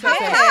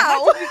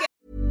that?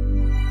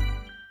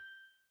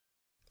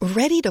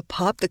 Ready to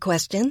pop the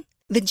question?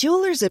 The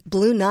jewelers at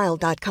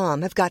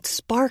BlueNile.com have got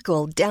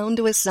sparkle down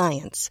to a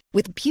science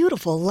with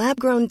beautiful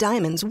lab-grown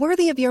diamonds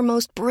worthy of your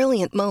most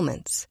brilliant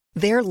moments.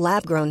 Their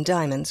lab-grown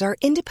diamonds are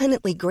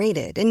independently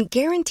graded and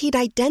guaranteed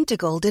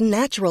identical to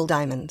natural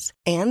diamonds,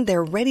 and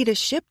they're ready to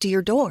ship to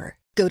your door.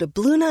 Go to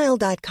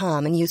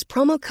BlueNile.com and use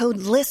promo code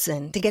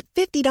LISTEN to get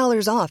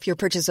 $50 off your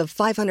purchase of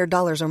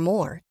 $500 or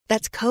more.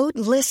 That's code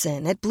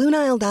LISTEN at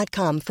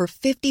BlueNile.com for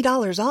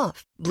 $50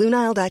 off.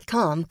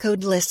 BlueNile.com,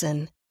 code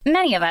LISTEN.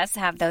 Many of us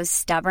have those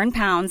stubborn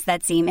pounds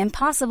that seem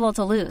impossible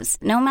to lose,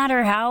 no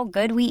matter how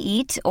good we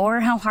eat or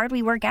how hard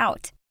we work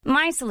out.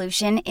 My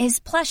solution is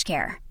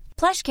PlushCare.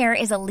 PlushCare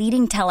is a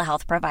leading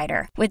telehealth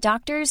provider with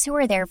doctors who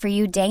are there for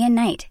you day and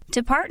night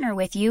to partner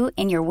with you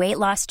in your weight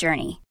loss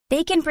journey.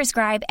 They can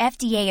prescribe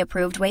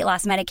FDA-approved weight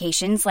loss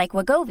medications like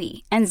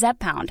Wegovy and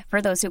Zepbound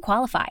for those who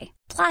qualify.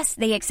 Plus,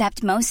 they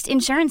accept most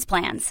insurance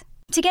plans.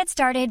 To get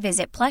started,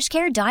 visit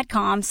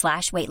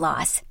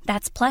plushcare.com/weightloss.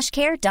 That's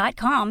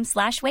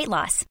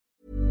plushcare.com/weightloss.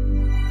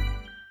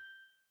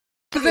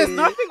 There's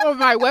nothing on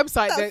my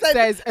website that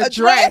says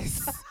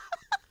address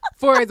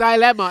for a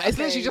dilemma. It's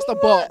literally just a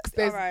box.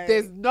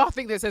 There's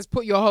nothing that says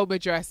put your home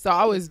address. So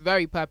I was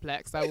very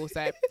perplexed, I will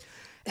say.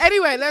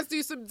 Anyway, let's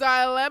do some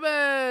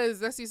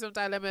dilemmas. I'm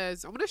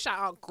going to shout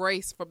out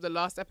Grace from the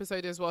last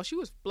episode as well. She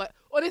was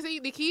honestly,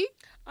 Nikki.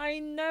 I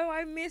know,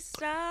 I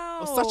missed out.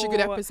 It was such a good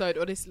episode,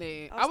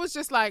 honestly. I was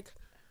just like,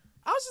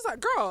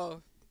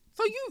 girl,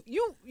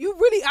 So you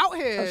really out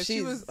here. Oh,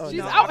 she's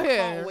no, out I here.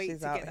 can't wait She's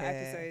to out get the here.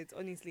 episodes,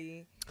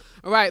 honestly.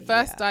 All right,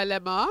 first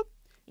dilemma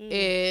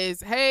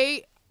is,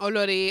 hey,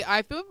 Olori,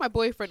 I've been with my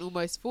boyfriend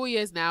almost 4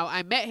 years now.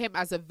 I met him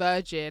as a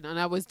virgin and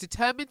I was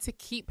determined to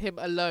keep him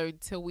alone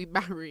till we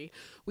marry.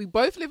 We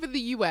both live in the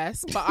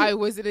US, but I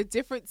was in a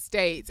different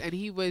state and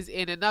he was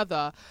in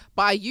another.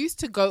 But I used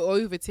to go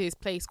over to his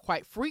place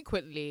quite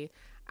frequently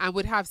and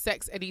would have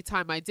sex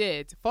anytime I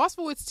did. Fast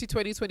forward to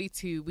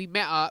 2022, we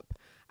met up.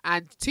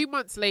 And 2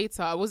 months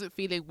later, I wasn't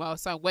feeling well,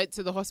 so I went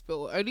to the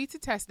hospital only to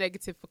test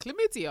negative for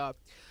chlamydia.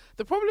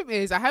 The problem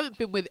is I haven't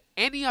been with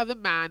any other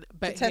man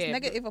but To test him.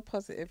 negative or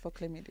positive for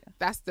chlamydia?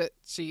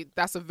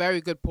 That's a very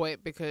good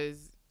point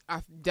because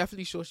I'm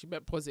definitely sure she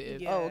meant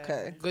positive. Yeah. Oh,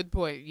 okay. Good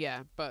point,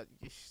 yeah. But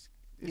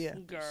Yeah.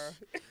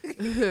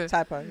 Girl.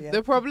 Typo, yeah.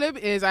 the problem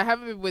is I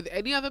haven't been with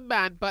any other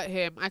man but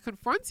him. I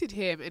confronted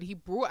him and he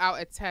brought out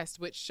a test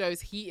which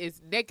shows he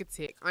is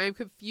negative. I am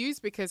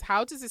confused because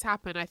how does this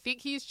happen? I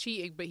think he is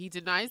cheating, but he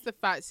denies the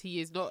facts he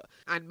is not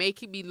and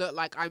making me look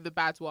like I'm the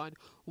bad one.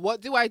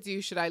 What do I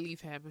do? Should I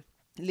leave him?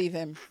 Leave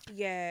him.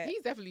 Yeah.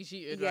 He's definitely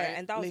cheating, Yeah, right?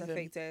 and that was Leave a him.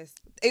 fake test.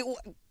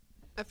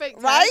 A fake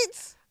test?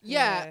 Right?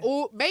 Yeah, Yeah.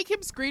 or make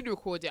him screen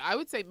record it. I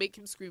would say make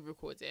him screen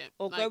record it.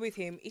 Or Like, go with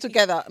him. If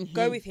Together. You,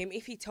 go with him.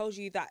 If he tells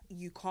you that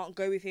you can't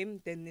go with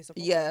him, then there's a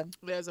problem. Yeah.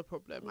 There's a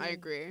problem. I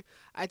agree.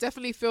 I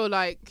definitely feel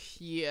like,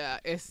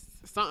 it's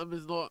something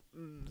is not.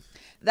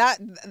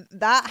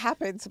 That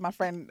happened to my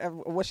friend.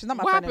 Well, she's not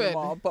my What friend happened?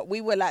 anymore, but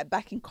we were like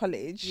back in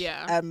college.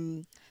 Yeah.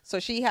 So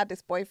she had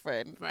this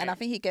boyfriend, Right. and I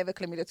think he gave her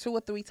chlamydia 2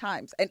 or 3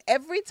 times, and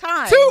every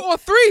time, 2 or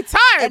 3 times.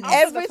 and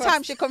every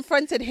time she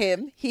confronted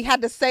him, he had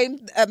the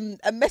same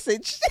a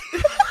message.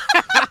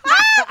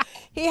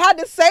 He had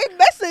the same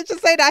message to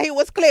say that he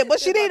was clear, but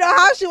she didn't know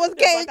how she was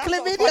getting that's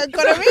not chlamydia and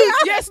funny. gonorrhea.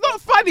 Yeah, it's not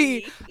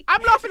funny.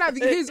 I'm laughing at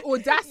his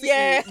audacity.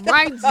 Yeah.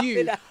 Mind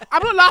you,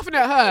 I'm not laughing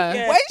at her.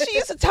 Yeah. When she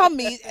used to tell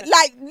me,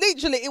 like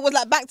literally, it was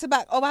like back to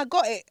back. Oh, I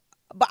got it,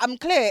 but I'm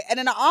clear. And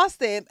then I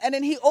asked him, and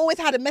then he always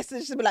had a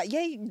message to be like,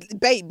 "Yeah,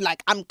 babe,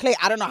 like I'm clear.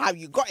 I don't know how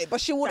you got it,"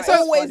 but she would That's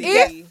always funny.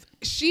 get.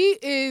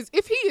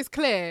 If he is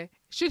clear,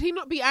 should he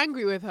not be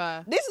angry with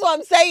her? This is what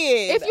I'm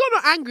saying. If you're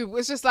not angry,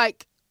 it's just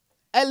like,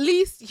 at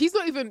least he's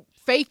not even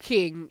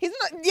faking. He's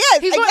not.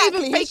 Yes, He's exactly. not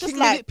even He's faking just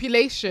like,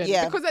 manipulation.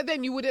 Yeah. Because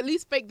then you would at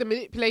least fake the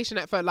manipulation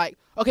at first. Like,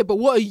 okay, but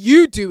what are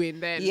you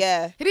doing then?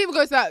 Yeah. He didn't even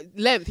go to that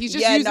length. He's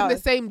just Yeah, using no. the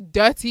same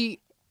dirty.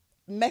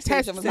 message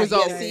Test and was like,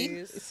 results.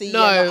 yeah, see, No,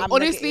 yeah, I'm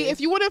honestly, negative. if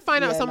you want to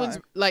find out Yeah, someone's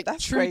no. like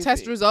That's true crazy.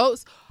 test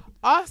results,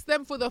 ask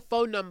them for the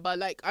phone number.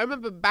 Like, I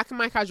remember back in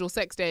my casual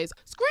sex days,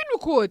 screen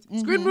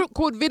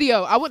record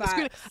video. I want the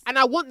screen, and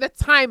I want the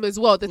time as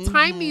well. The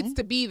time needs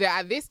to be there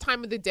at this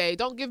time of the day.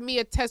 Don't give me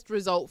a test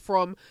result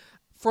from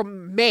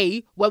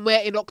May when we're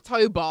in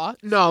October.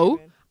 No,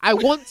 I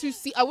want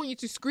you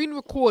to screen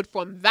record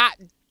from that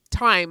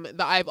time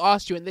that I've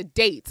asked you and the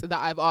date that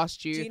I've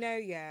asked you. Do you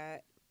know,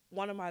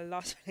 one of my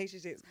last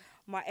relationships,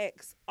 my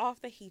ex,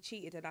 after he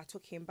cheated and I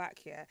took him back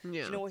here, do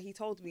Yeah. you know what he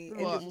told me?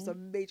 And What? it was a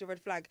major red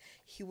flag.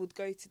 He would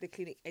go to the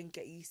clinic and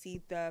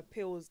see the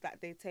pills that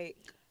they take.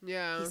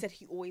 Yeah. He said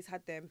he always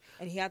had them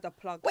and he had a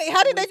plug. Wait, to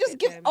how did they always just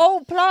get give them.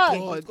 old plug?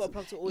 Yeah, he's got a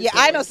plug to always Yeah,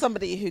 get I know them.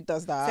 somebody who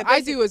does that.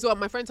 I do as well.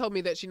 My friend told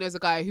me that she knows a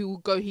guy who will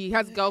go. He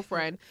has a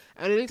girlfriend,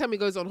 and anytime he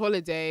goes on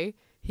holiday,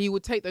 he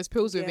would take those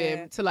pills with Yeah.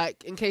 him to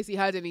like in case he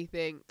had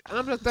anything. And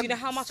I'm like, Do you know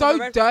how much so of a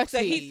red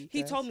dirty. So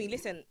he told me,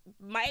 listen,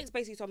 my ex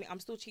basically told me, I'm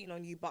still cheating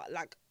on you, but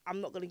like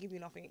I'm not gonna give you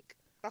nothing.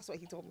 That's what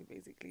he told me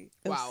basically.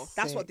 Wow.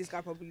 That's what Sick. this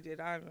guy probably did.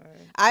 I don't know.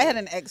 I had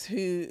an ex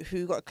who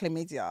got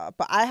chlamydia,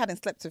 but I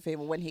hadn't slept with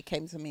him when he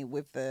came to me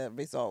with the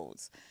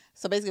results.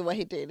 So basically what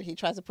he did, he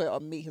tried to put it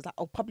on me. He was like,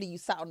 oh, probably you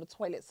sat on the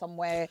toilet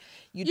somewhere.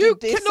 You You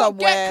did this cannot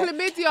somewhere. get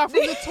chlamydia from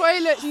the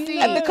toilet seat.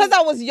 And because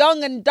I was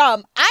young and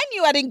dumb, I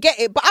knew I didn't get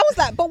it. But I was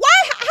like, but why?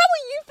 How are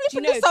you Do you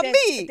flipping know this on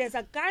me? there's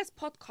a guy's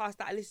podcast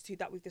that I listen to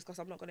that we've discussed.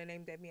 I'm not going to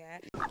name them,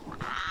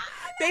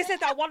 They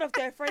said that one of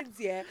their friends,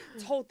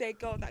 told their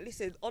girl that,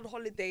 listen, on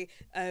holiday,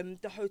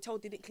 the hotel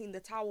didn't clean the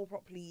towel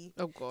properly.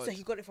 Oh, God. So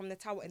he got it from the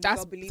towel and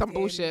That's the girl believed some him.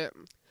 bullshit.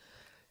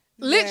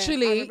 Yeah, I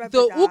Literally, remember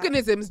the that.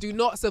 organisms do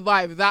not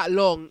survive that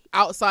long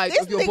outside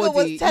This of your nigga was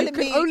body. You telling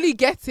can me- only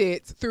get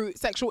it through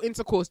sexual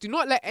intercourse. Do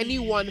not let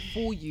anyone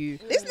fool you.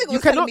 This nigga You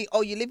was telling cannot- me,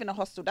 oh, you live in a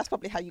hostel. That's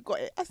probably how you got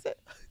it. I said,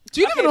 Do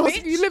you live in a Okay,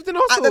 hostel? bitch. You lived in a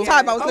at hostel? the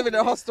time I was living in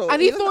a hostel.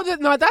 And he was thought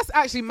that, no, that's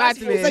actually like,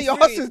 he madness. said your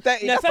hostel's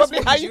dirty. No, That's first of probably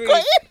all, how he's you rude. got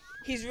it.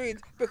 He's rude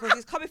because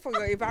he's coming from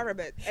your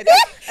environment. And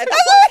That's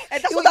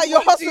that's what he what was like, you your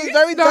want to hostel's do.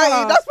 very Nah.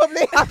 dirty. That's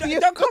probably how you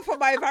Don't come from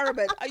my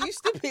environment. Are you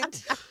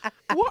stupid?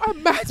 What a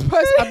mad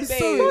person. I'm Babe.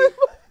 so...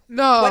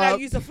 No. When I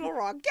use the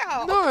flora, get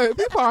out. No,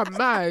 people are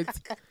mad.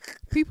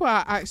 People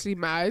are actually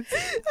mad.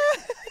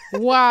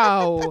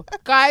 Wow.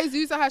 Guys,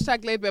 use the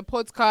hashtag LaidBear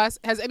podcast.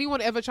 Has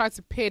anyone ever tried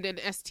to pin an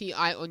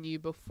STI on you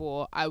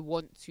before? I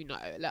want to know.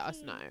 Let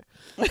us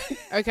know.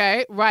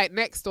 Okay, right.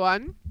 Next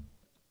one.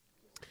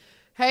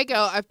 Hey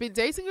girl, I've been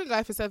dating a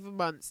guy for 7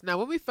 months. Now,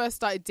 when we first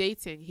started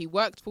dating, he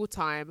worked full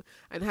time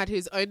and had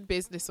his own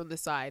business on the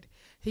side.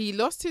 He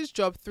lost his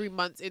job 3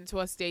 months into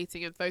us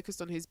dating and focused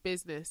on his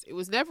business. It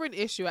was never an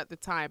issue at the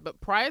time,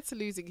 but prior to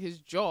losing his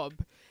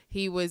job,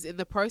 he was in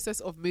the process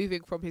of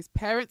moving from his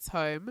parents'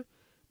 home.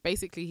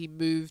 Basically, he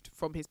moved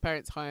from his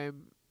parents'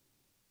 home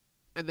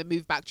and then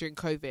moved back during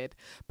COVID.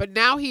 But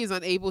now he is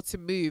unable to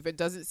move and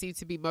doesn't seem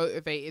to be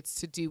motivated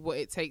to do what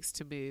it takes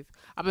to move.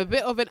 I'm a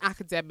bit of an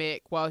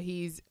academic while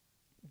he's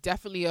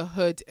definitely a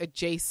hood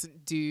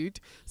adjacent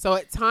dude. So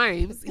at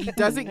times he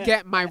doesn't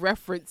get my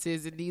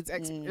references and needs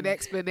an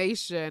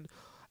explanation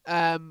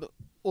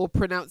or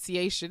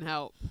pronunciation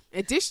help.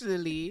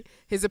 Additionally,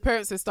 his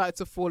appearance has started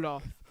to fall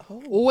off.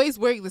 Always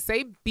wearing the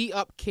same beat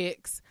up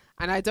kicks.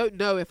 And I don't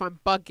know if I'm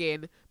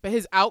bugging, but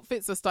his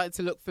outfits are starting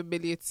to look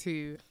familiar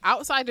too.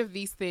 Outside of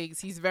these things,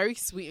 he's very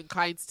sweet and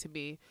kind to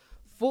me,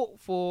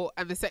 thoughtful,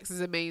 and the sex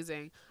is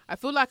amazing. I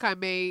feel like I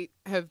may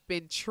have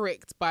been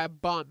tricked by a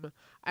bum.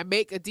 I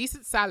make a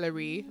decent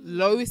salary,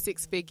 low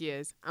 6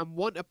 figures, and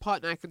want a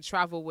partner I can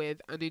travel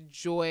with and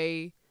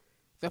enjoy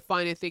the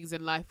finer things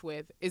in life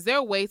with. Is there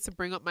a way to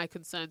bring up my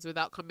concerns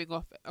without coming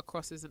off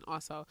across as an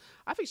arsehole?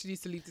 I think she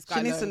needs to leave this guy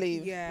alone. She needs to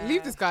leave. Yeah.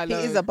 Leave this guy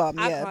alone. He is a bum,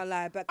 I yeah. can't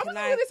lie, but I'm can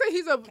not I? going to say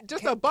he's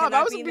just a bum. Can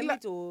I was be going in to the be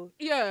like, middle?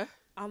 yeah.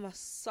 I'm a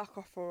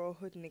sucker for a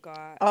hood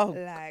nigga. Oh.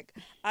 Like,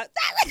 why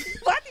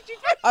did you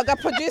do? The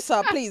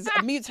producer, please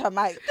mute her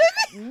mic.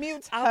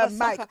 Mute her I'm a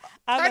mic. sucker.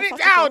 I'm Turn a it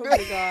sucker down. for a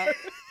hood nigga.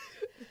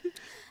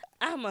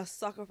 I'm a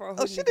sucker for a hood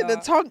Oh, nigga. she did the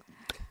tongue.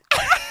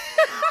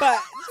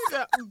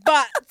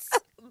 But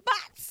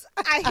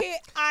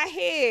I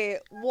hear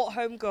what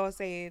homegirl's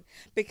saying,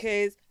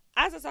 because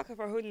as a sucker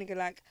for a hood nigga,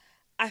 like,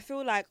 I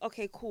feel like,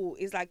 okay, cool,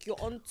 it's like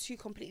you're on 2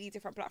 completely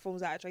different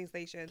platforms at a train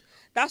station.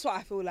 That's what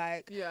I feel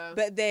like. Yeah.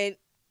 But then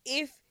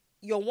if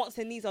your wants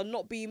and needs are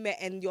not being met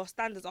and your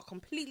standards are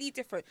completely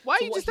different, Why are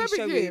to you what he's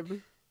disturbing showing,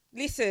 him?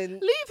 listen,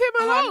 Leave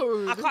him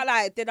alone. I can't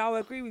lie. Then I'll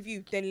agree with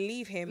you. Then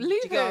leave him. Do you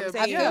Leave get what I'm him.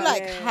 I saying? feel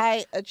like Yeah.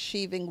 high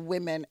achieving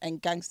women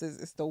and gangsters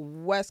is the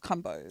worst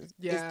combos. It's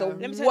Yeah. the Let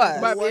me tell you,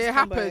 worst. But worst it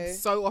combo.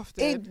 happens so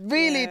often. It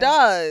really Yeah.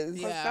 does.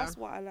 'Cause Yeah. that's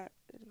what I like.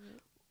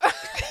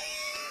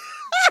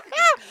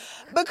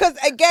 Because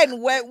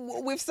again,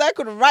 we've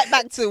circled right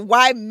back to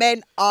why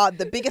men are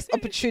the biggest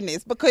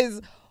opportunists.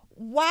 Because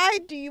why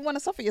do you want to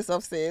suffer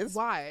yourself, sis?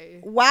 Why?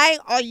 Why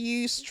are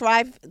you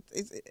striving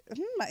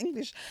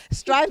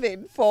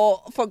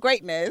for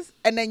greatness,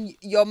 and then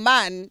your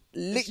man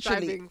literally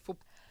Striving for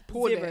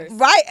poorness.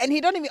 right, and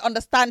he don't even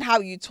understand how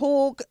you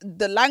talk,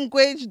 the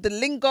language, the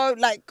lingo.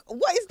 Like,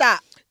 what is that?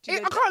 I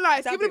can't lie,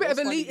 it's that giving a bit of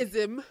bit was funny.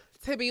 elitism,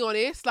 to be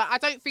honest. Like, I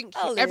don't think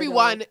A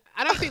everyone,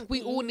 I don't think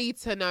we all need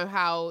to know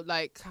how,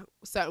 like,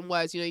 certain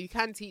words, you know, you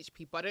can teach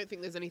people. I don't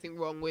think there's anything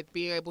wrong with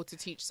being able to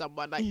teach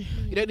someone. Like,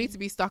 you don't need to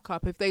be stuck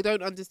up. If they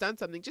don't understand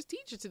something, just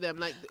teach it to them.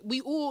 Like, we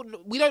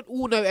don't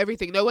all know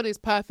everything. No one is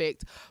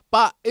perfect.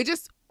 But it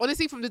just,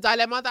 honestly, from the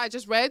dilemma that I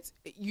just read,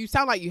 you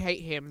sound like you hate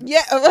him.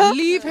 Yeah,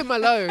 Leave him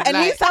alone. and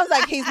he Like, sounds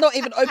like he's not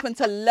even open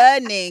to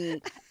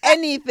learning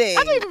anything.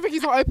 I don't even think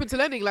he's not open to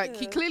learning. Like,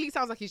 he clearly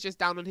sounds like he's just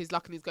down on his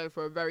luck and he's going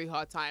for a very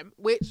hard time,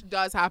 which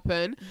does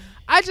happen.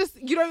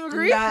 You don't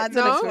agree? Nah, I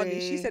don't No? agree.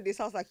 She said it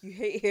sounds like you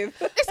hate him.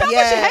 It sounds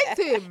like she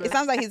hates him. It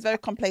sounds like he's very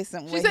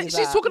complacent. She's, where he's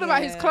she's at. talking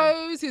about his Yeah.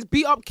 clothes, his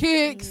beat up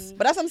kicks.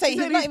 But that's what I'm saying. She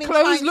He's said not his even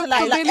clothes trying to look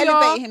like familiar.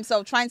 elevate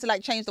himself, trying to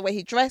like change the way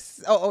he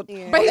dressed or But he's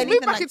anything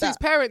moved back like into his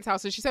that. parents'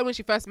 house, and she said when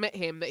she first met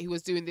him that he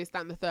was doing this,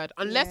 that, and the third.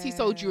 Unless he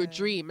sold you a Yeah.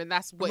 dream, and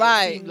that's what it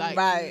Right, seemed like.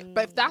 right.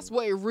 But if that's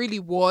what it really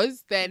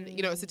was, then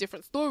you know it's a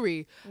different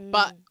story.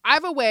 But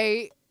either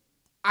way,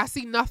 I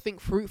see nothing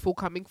fruitful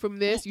coming from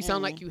this. You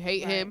sound like you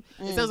hate him.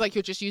 It sounds like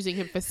you're just using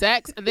him for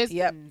sex, and there's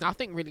Yep.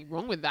 nothing really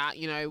wrong with that.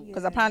 You know.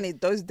 Because apparently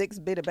those dicks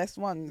be the best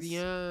ones.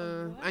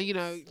 Yeah, and you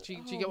know, do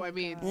you get what I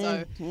mean?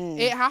 So Mm.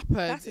 it happened.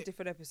 That's a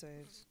different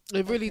episode.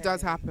 It really Okay,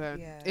 does happen.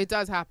 yeah. It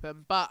does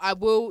happen. But I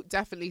will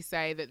definitely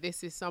say that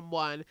this is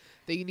someone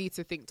that you need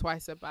to think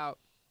twice about.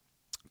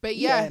 But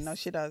Yeah, yes, no,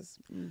 she does.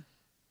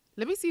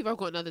 let me see if I've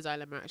got another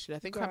dilemma, actually. I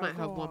think I Go might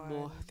have on. one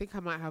more. I think I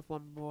might have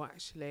one more,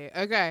 actually.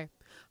 Okay.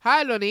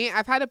 Hi, Lonnie.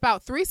 I've had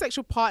about 3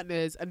 sexual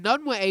partners and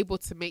none were able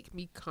to make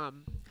me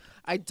come.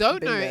 I don't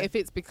Been know there. if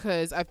it's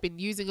because I've been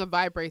using a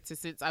vibrator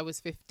since I was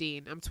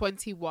 15. I'm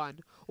 21.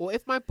 Or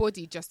if my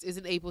body just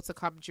isn't able to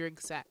come during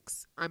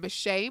sex. I'm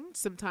ashamed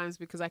sometimes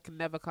because I can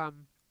never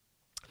come.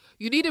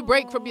 You need a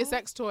break from your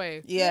sex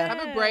toy. Yeah.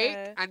 Have a break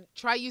Yeah. and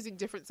try using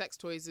different sex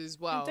toys as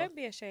well. And don't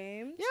be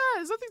ashamed. Yeah,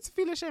 there's nothing to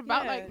feel ashamed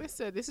about. Yeah. Like,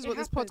 listen, this is It what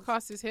happens. this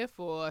podcast is here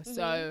for.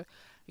 So,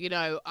 you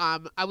know,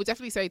 I would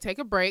definitely say take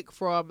a break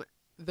from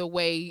the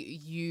way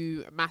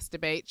you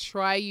masturbate.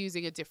 Try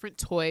using a different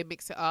toy,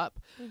 mix it up.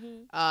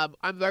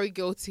 I'm very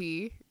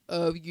guilty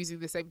of using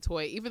the same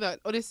toy, even though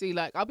honestly,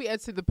 like, I'll be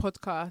editing the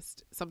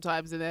podcast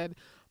sometimes and then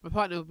my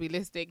partner will be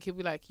listening. He'll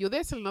be like, you're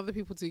there telling other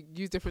people to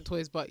use different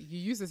toys, but you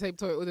use the same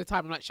toy all the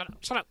time. I'm like, shut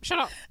up.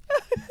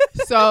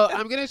 So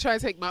I'm going to try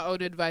and take my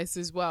own advice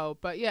as well.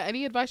 But yeah,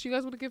 any advice you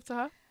guys want to give to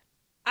her?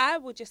 I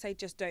would just say,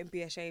 just don't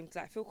be ashamed.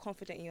 Like, feel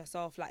confident in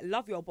yourself. Like,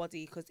 love your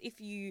body. Because if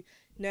you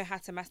know how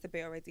to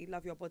masturbate already,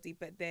 love your body,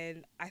 but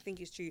then I think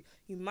it's true.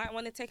 You might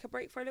want to take a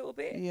break for a little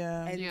bit,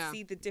 and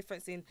see the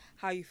difference in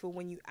how you feel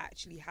when you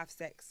actually have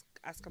sex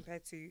as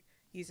compared to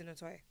using a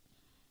toy.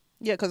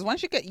 Yeah, because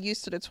once you get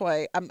used to the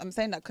toy, I'm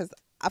saying that because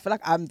I feel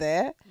like I'm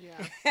there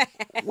Yeah.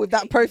 with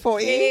that Pro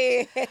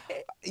 40. Do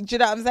you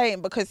know what I'm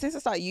saying? Because since I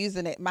started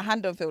using it, my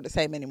hand don't feel the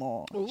same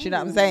anymore. Do you know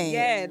what I'm saying?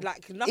 Yeah,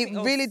 like nothing it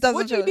else. really doesn't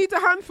What do you need a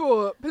hand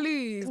for?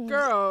 Please,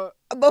 girl.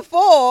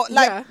 Before,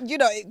 like, Yeah. you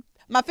know,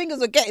 my fingers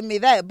were getting me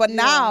there, but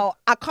now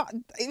I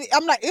can't.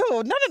 I'm like,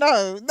 ew, no.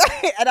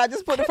 And I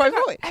just put the Pro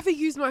 40. Ever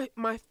used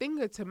my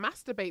finger to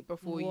masturbate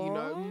before? You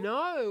know,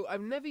 no,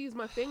 I've never used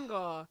my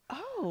finger.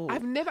 Oh,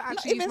 I've never Not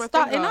actually even used my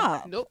starting finger.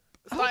 up? Nope.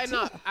 Starting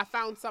up, I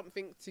found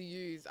something to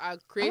use. I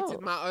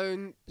created my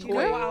own Do toy. you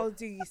know what I'll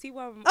do? You see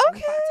when I'm about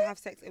to have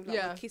sex, if like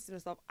Yeah. we're kissing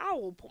and stuff, I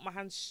will put my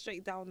hand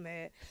straight down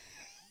there.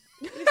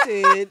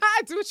 Listen,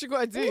 Do what you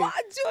gotta do. what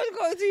I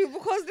gotta do?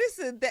 Because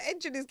listen, the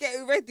engine is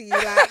getting ready.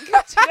 Like,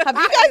 have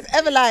you guys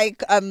ever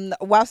like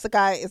whilst the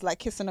guy is like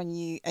kissing on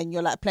you and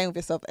you're like playing with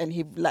yourself and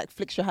he like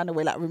flicks your hand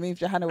away, like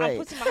removes your hand I'm away?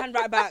 putting my hand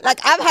right back.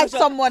 Like, I've had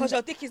someone- because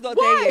your dick is not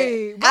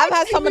there yet. I've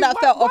had someone that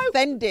felt why-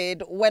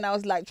 offended when I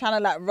was like trying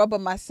to like rub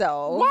on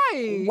myself.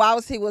 Why?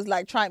 Whilst he was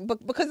like trying,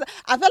 because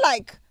I felt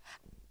like,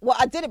 well,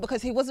 I did it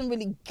because he wasn't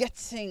really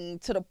getting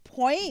to the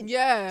point.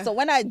 Yeah. So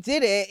when I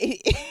did it,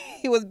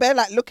 he was bare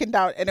like looking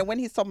down, and then when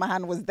he saw my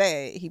hand was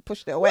there, he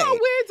pushed it away. What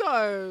a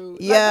weirdo.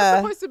 Like, Yeah.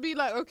 that's supposed to be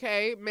like,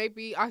 okay,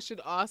 maybe I should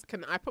ask,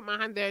 can I put my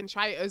hand there and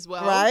try it as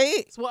well? Right?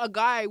 It's what a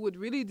guy would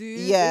really do.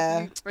 if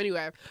Yeah.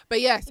 Anyway, but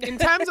yes, in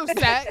terms of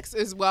sex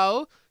as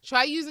well,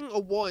 try using a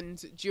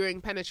wand during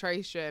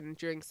penetration,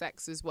 during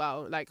sex as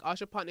well. Like, ask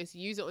your partner to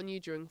use it on you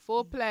during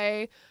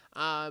foreplay.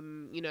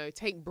 You know,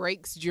 take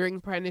breaks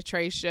during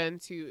penetration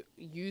to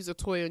use a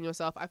toy on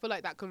yourself. I feel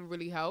like that can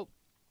really help,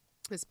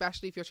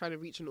 especially if you're trying to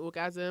reach an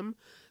orgasm.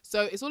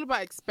 So it's all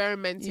about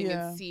experimenting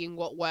and seeing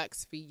what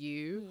works for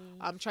you.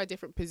 Try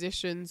different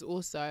positions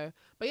also.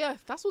 But yeah,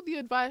 that's all the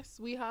advice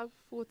we have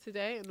for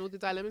today and all the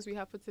dilemmas we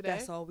have for today.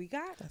 That's all we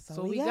got. That's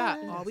all we got.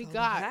 All we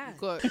got.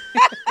 Good.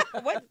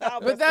 But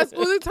But that's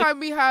all the time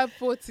we have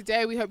for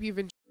today. We hope you've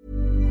enjoyed.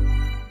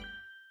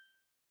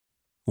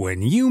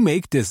 When you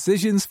make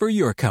decisions for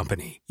your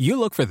company, you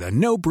look for the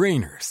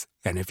no-brainers.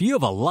 And if you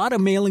have a lot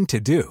of mailing to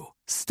do,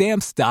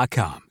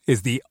 Stamps.com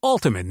is the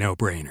ultimate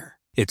no-brainer.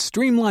 It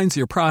streamlines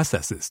your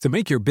processes to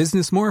make your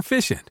business more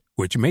efficient,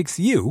 which makes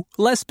you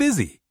less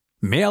busy.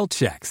 Mail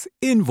checks,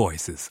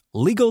 invoices,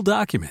 legal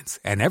documents,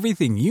 and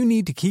everything you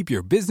need to keep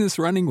your business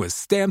running with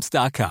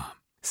Stamps.com.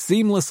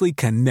 Seamlessly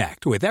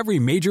connect with every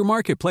major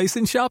marketplace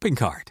and shopping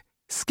cart.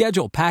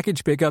 Schedule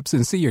package pickups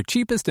and see your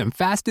cheapest and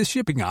fastest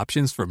shipping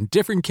options from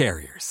different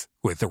carriers,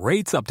 with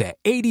rates up to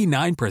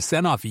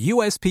 89% off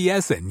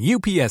USPS and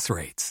UPS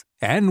rates.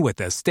 And with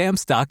the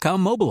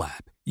Stamps.com mobile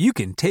app, you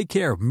can take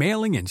care of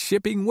mailing and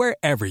shipping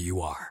wherever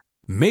you are.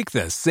 Make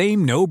the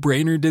same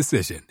no-brainer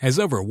decision as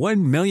over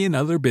 1 million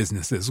other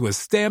businesses with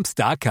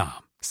Stamps.com.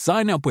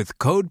 Sign up with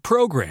code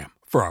PROGRAM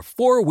for a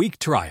 4-week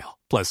trial,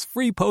 plus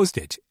free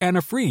postage and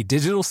a free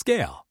digital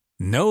scale.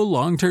 No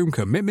long-term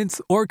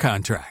commitments or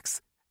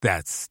contracts.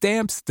 That's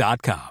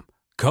Stamps.com.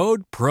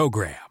 Code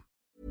PROGRAM.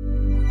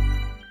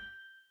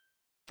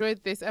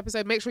 Enjoyed this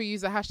episode, make sure you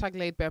use the hashtag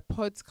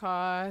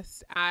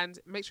LaidBarePodcast and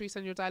make sure you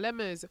send your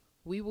dilemmas.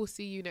 We will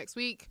see you next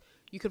week.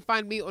 You can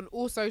find me on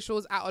all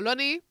socials at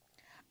Oloni.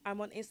 I'm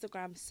on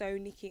Instagram,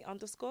 @Nikki_.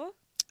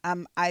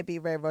 I'm IB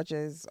Ray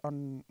Rogers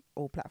on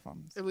all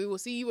platforms. And we will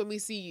see you when we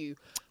see you.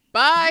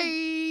 Bye.